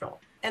birth control,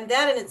 and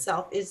that in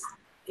itself is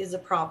a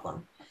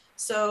problem.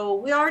 So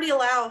we already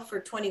allow for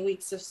 20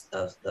 weeks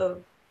of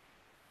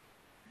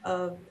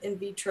in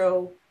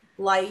vitro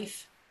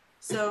life.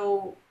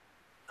 So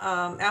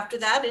after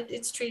that,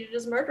 it's treated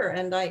as murder,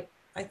 and I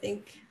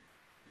think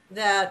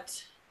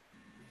that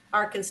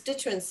our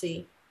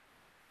constituency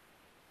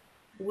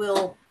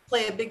will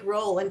play a big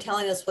role in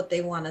telling us what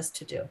they want us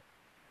to do.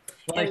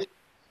 Well,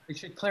 I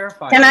should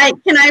clarify. Can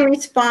I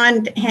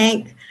respond,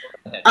 Hank?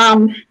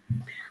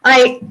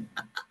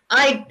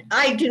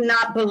 I do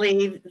not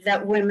believe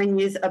that women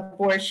use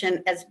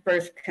abortion as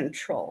birth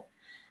control.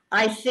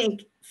 I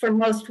think for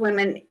most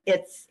women,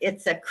 it's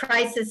a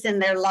crisis in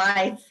their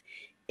life.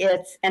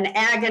 It's an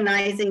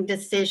agonizing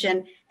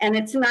decision, and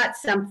it's not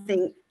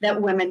something that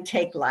women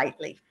take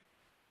lightly.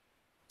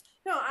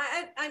 No,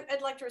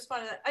 I'd like to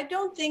respond to that. I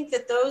don't think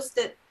that those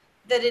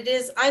that it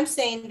is, I'm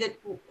saying that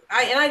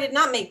I did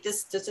not make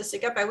this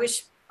statistic up. I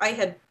wish I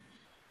had,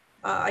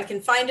 I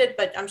can find it,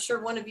 but I'm sure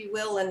one of you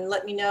will and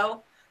let me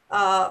know.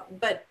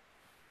 But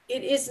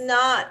it is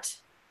not,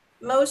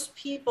 most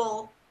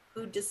people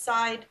who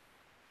decide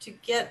to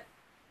get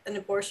an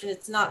abortion,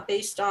 it's not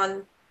based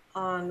on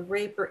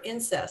rape or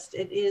incest.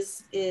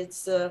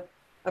 It's a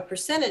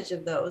percentage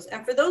of those.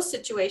 And for those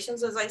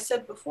situations, as I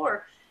said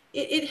before,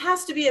 it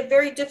has to be a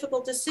very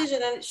difficult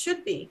decision, and it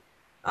should be.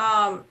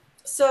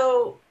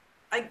 So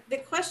the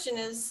question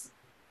is,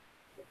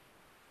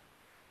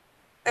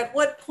 at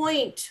what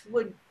point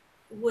would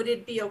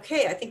it be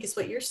okay? I think is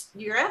what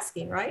you're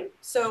asking, right?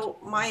 So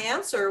my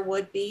answer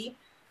would be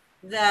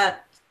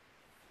that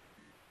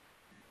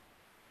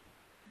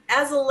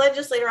as a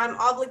legislator, I'm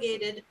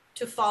obligated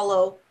to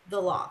follow the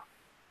law.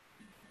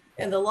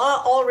 And the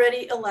law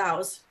already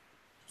allows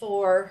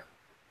for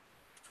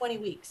 20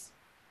 weeks.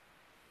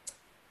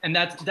 And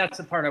that's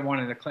the part I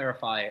wanted to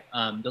clarify.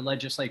 The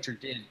legislature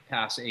did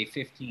pass a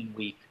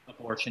 15-week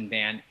abortion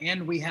ban,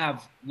 and we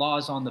have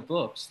laws on the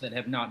books that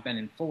have not been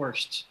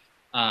enforced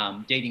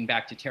dating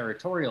back to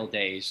territorial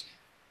days,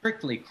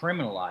 strictly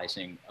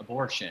criminalizing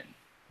abortion,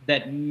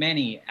 that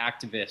many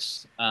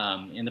activists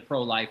in the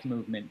pro-life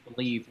movement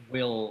believe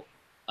will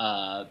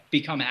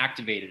become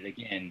activated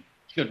again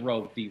should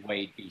Roe v.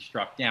 Wade be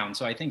struck down.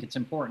 So I think it's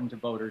important to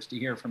voters to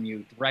hear from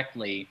you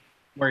directly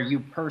where you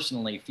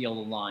personally feel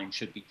the line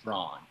should be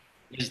drawn.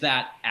 Is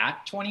that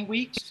at 20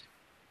 weeks?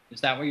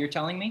 Is that what you're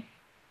telling me?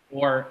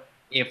 Or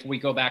if we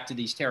go back to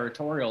these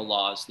territorial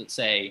laws that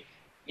say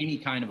any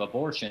kind of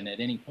abortion at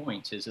any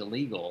point is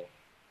illegal,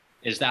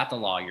 is that the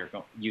law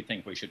you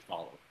think we should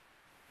follow?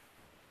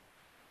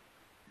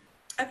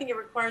 I think it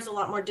requires a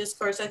lot more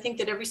discourse. I think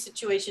that every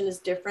situation is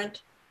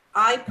different.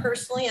 I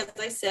personally, as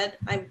I said,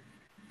 I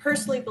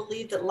personally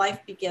believe that life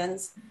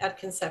begins at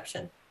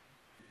conception.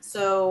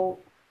 So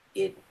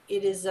it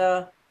is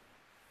a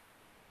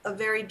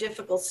very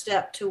difficult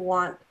step to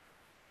want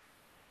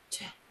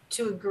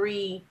to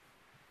agree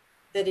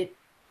that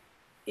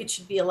it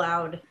should be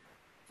allowed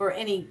for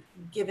any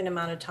given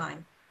amount of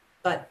time.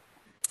 But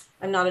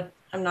I'm not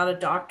a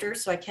doctor,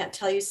 so I can't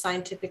tell you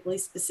scientifically,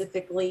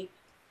 specifically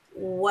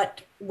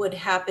what would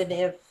happen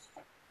if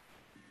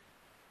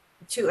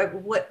at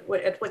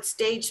what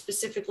stage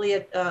specifically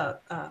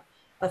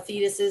a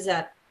fetus is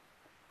at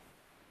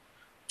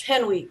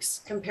 10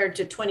 weeks compared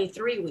to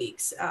 23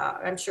 weeks.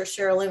 I'm sure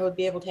Sherilyn would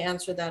be able to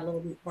answer that a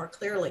little bit more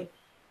clearly,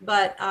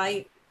 but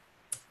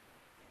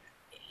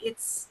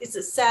it's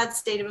a sad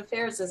state of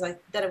affairs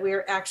that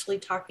we're actually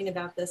talking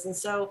about this. And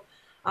so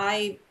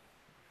I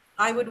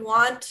would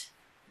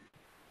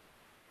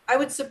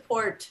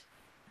support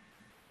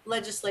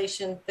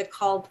legislation that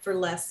called for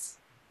less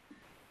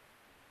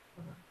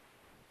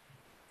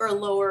or a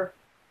lower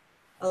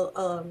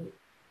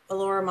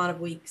amount of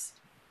weeks.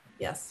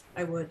 Yes,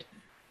 I would.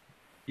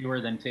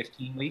 Fewer than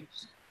 15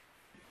 weeks?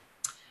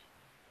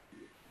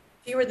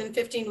 Fewer than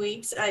 15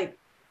 weeks. I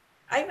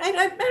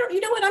don't, you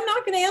know what? I'm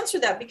not going to answer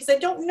that because I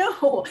don't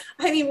know.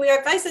 I mean,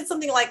 if I said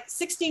something like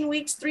 16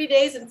 weeks, 3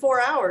 days and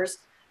 4 hours,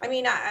 I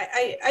mean,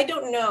 I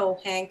don't know,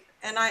 Hank,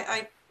 and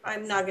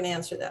I'm not going to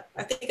answer that.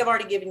 I think I've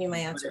already given you my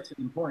answer. But it's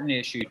an important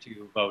issue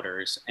to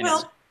voters. And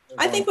well,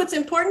 I think what's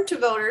important to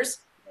voters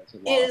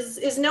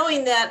is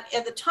knowing that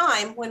at the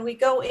time when we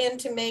go in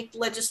to make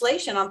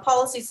legislation on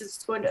policies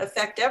that's going to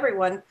affect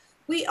everyone,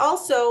 we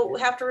also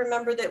have to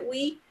remember that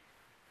we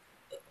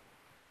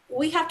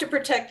have to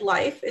protect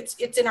life. It's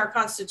in our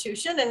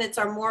Constitution and it's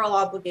our moral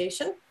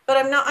obligation. But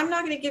I'm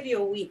not going to give you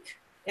a weak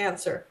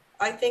answer.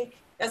 I think,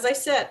 as I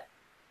said,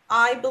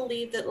 I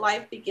believe that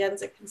life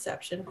begins at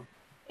conception,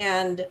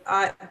 but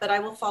I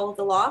will follow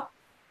the law,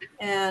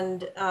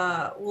 and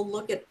we'll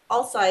look at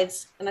all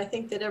sides. And I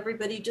think that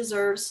everybody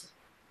deserves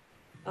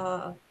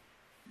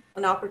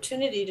an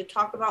opportunity to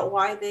talk about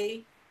why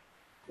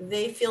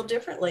they feel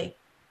differently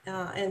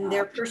in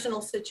their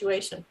personal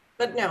situation.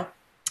 But no,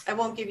 I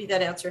won't give you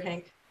that answer,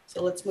 Hank.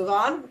 So let's move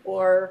on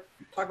or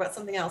talk about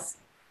something else.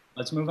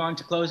 Let's move on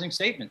to closing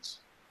statements.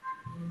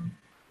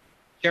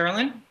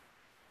 Sherilyn,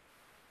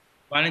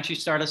 why don't you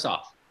start us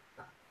off?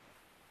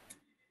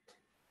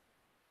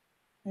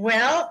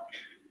 Well,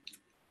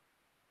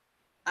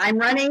 I'm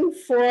running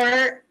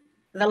for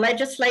the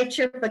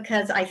legislature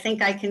because I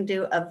think I can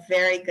do a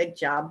very good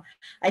job.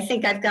 I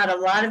think I've got a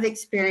lot of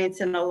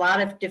experience in a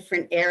lot of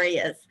different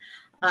areas.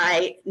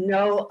 I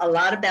know a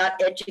lot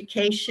about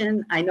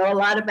education. I know a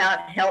lot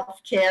about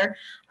healthcare.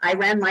 I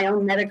ran my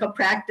own medical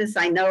practice.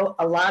 I know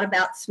a lot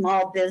about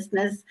small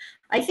business.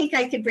 I think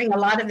I could bring a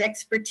lot of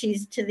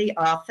expertise to the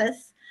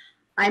office.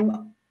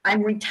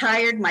 I'm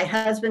retired. My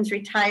husband's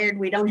retired.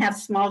 We don't have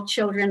small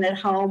children at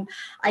home.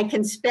 I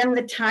can spend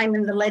the time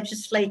in the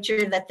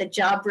legislature that the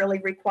job really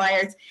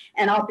requires,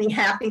 and I'll be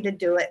happy to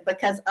do it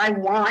because I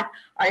want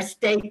our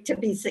state to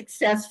be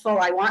successful.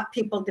 I want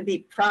people to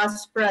be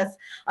prosperous.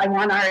 I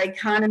want our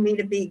economy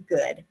to be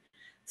good.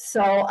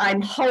 So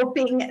I'm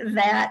hoping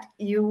that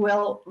you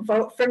will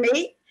vote for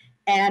me,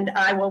 and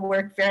I will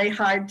work very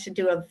hard to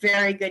do a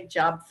very good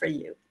job for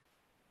you.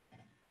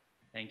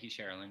 Thank you,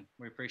 Sherilyn.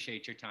 We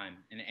appreciate your time.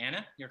 And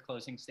Anna, your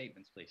closing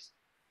statements, please.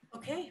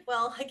 Okay,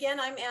 well, again,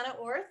 I'm Anna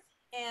Orth,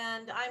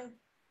 and I'm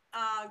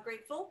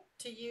grateful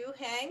to you,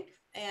 Hank,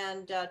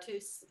 and to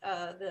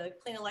the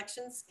Clean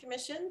Elections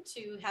Commission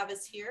to have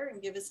us here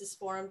and give us this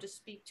forum to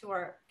speak to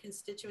our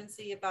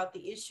constituency about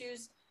the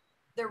issues,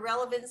 their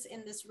relevance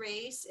in this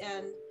race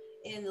and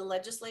in the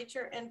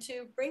legislature, and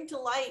to bring to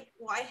light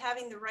why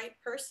having the right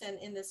person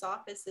in this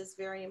office is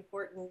very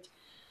important.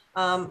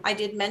 I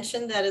did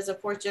mention that as a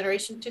fourth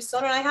generation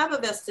Tucsonan, I have a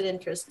vested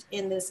interest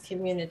in this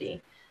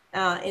community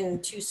in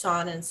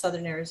Tucson and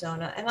Southern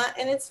Arizona.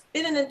 And it's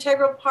been an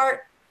integral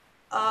part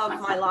of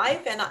my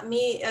life and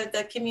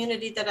the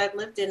community that I've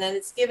lived in. And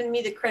it's given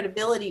me the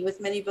credibility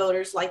with many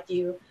voters like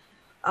you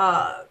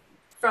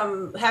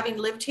from having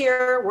lived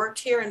here, worked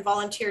here, and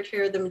volunteered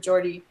here the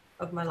majority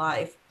of my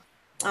life.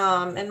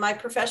 And my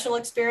professional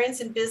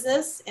experience in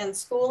business and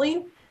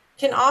schooling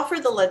can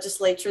offer the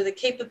legislature the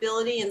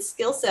capability and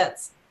skill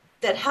sets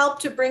that help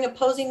to bring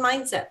opposing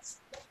mindsets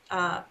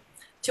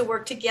to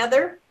work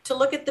together, to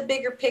look at the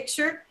bigger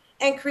picture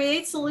and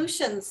create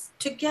solutions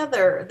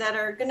together that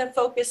are going to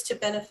focus to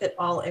benefit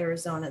all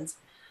Arizonans.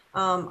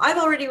 I've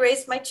already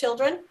raised my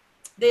children.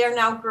 They are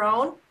now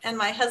grown, and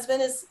my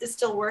husband is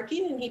still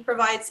working, and he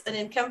provides an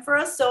income for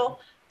us. So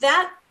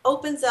that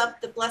opens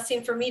up the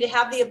blessing for me to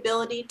have the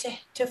ability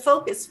to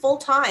focus full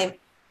time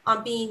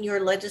on being your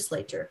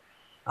legislator.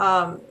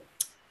 I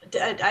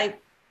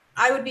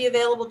would be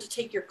available to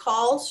take your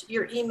calls,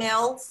 your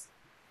emails,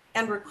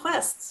 and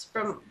requests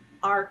from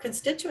our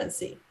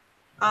constituency.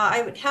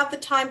 I would have the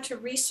time to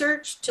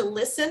research, to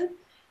listen,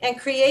 and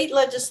create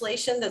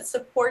legislation that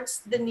supports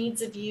the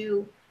needs of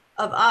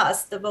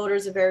us, the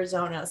voters of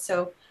Arizona.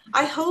 So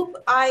I hope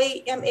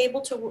I am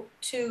able to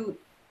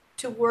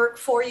work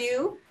for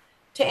you,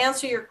 to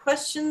answer your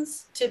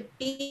questions, to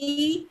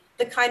be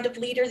the kind of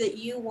leader that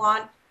you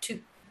want, to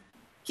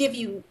give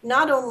you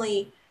not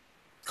only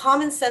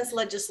common sense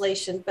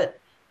legislation, but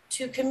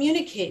to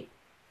communicate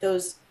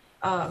those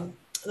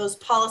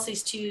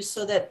policies to you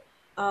so that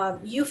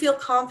you feel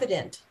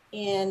confident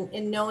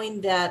in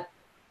knowing that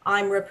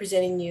I'm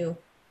representing you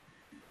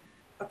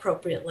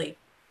appropriately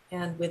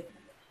and with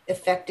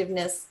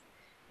effectiveness,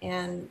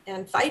 and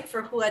fight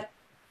for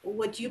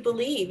what you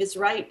believe is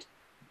right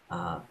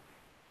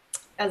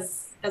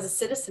as a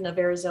citizen of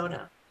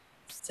Arizona.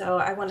 So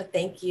I want to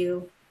thank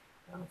you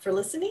for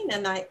listening,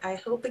 and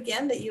I hope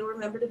again that you'll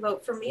remember to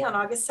vote for me on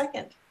August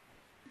 2nd.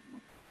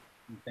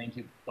 Thank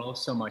you both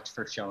so much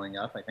for showing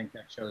up. I think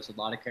that shows a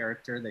lot of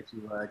character that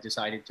you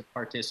decided to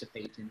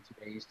participate in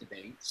today's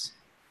debates.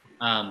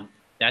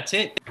 That's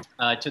it.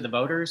 To the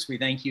voters, we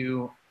thank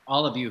you,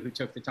 all of you who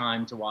took the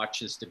time to watch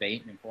this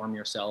debate and inform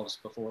yourselves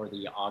before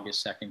the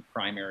August 2nd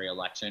primary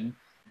election.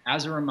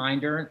 As a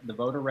reminder, the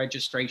voter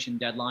registration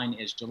deadline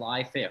is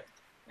July 5th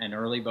and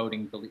early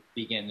voting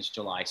begins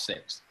July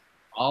 6th.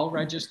 All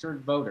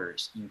registered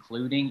voters,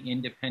 including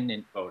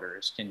independent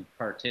voters, can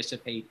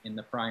participate in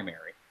the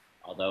primary,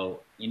 although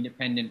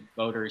independent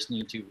voters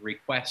need to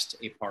request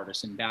a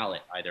partisan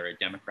ballot, either a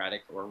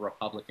Democratic or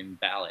Republican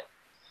ballot.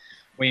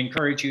 We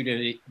encourage you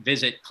to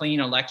visit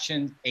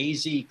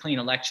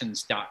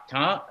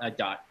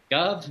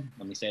azcleanelections.gov.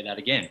 Let me say that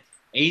again,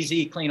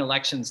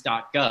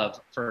 azcleanelections.gov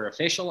for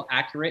official,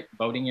 accurate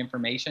voting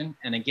information.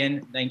 And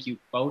again, thank you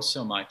both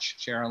so much,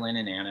 Sherilyn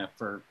and Anna,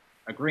 for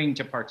agreeing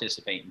to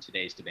participate in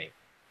today's debate.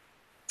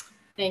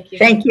 Thank you.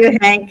 Thank you,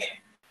 Hank.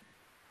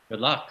 Good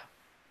luck.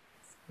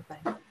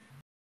 Bye-bye.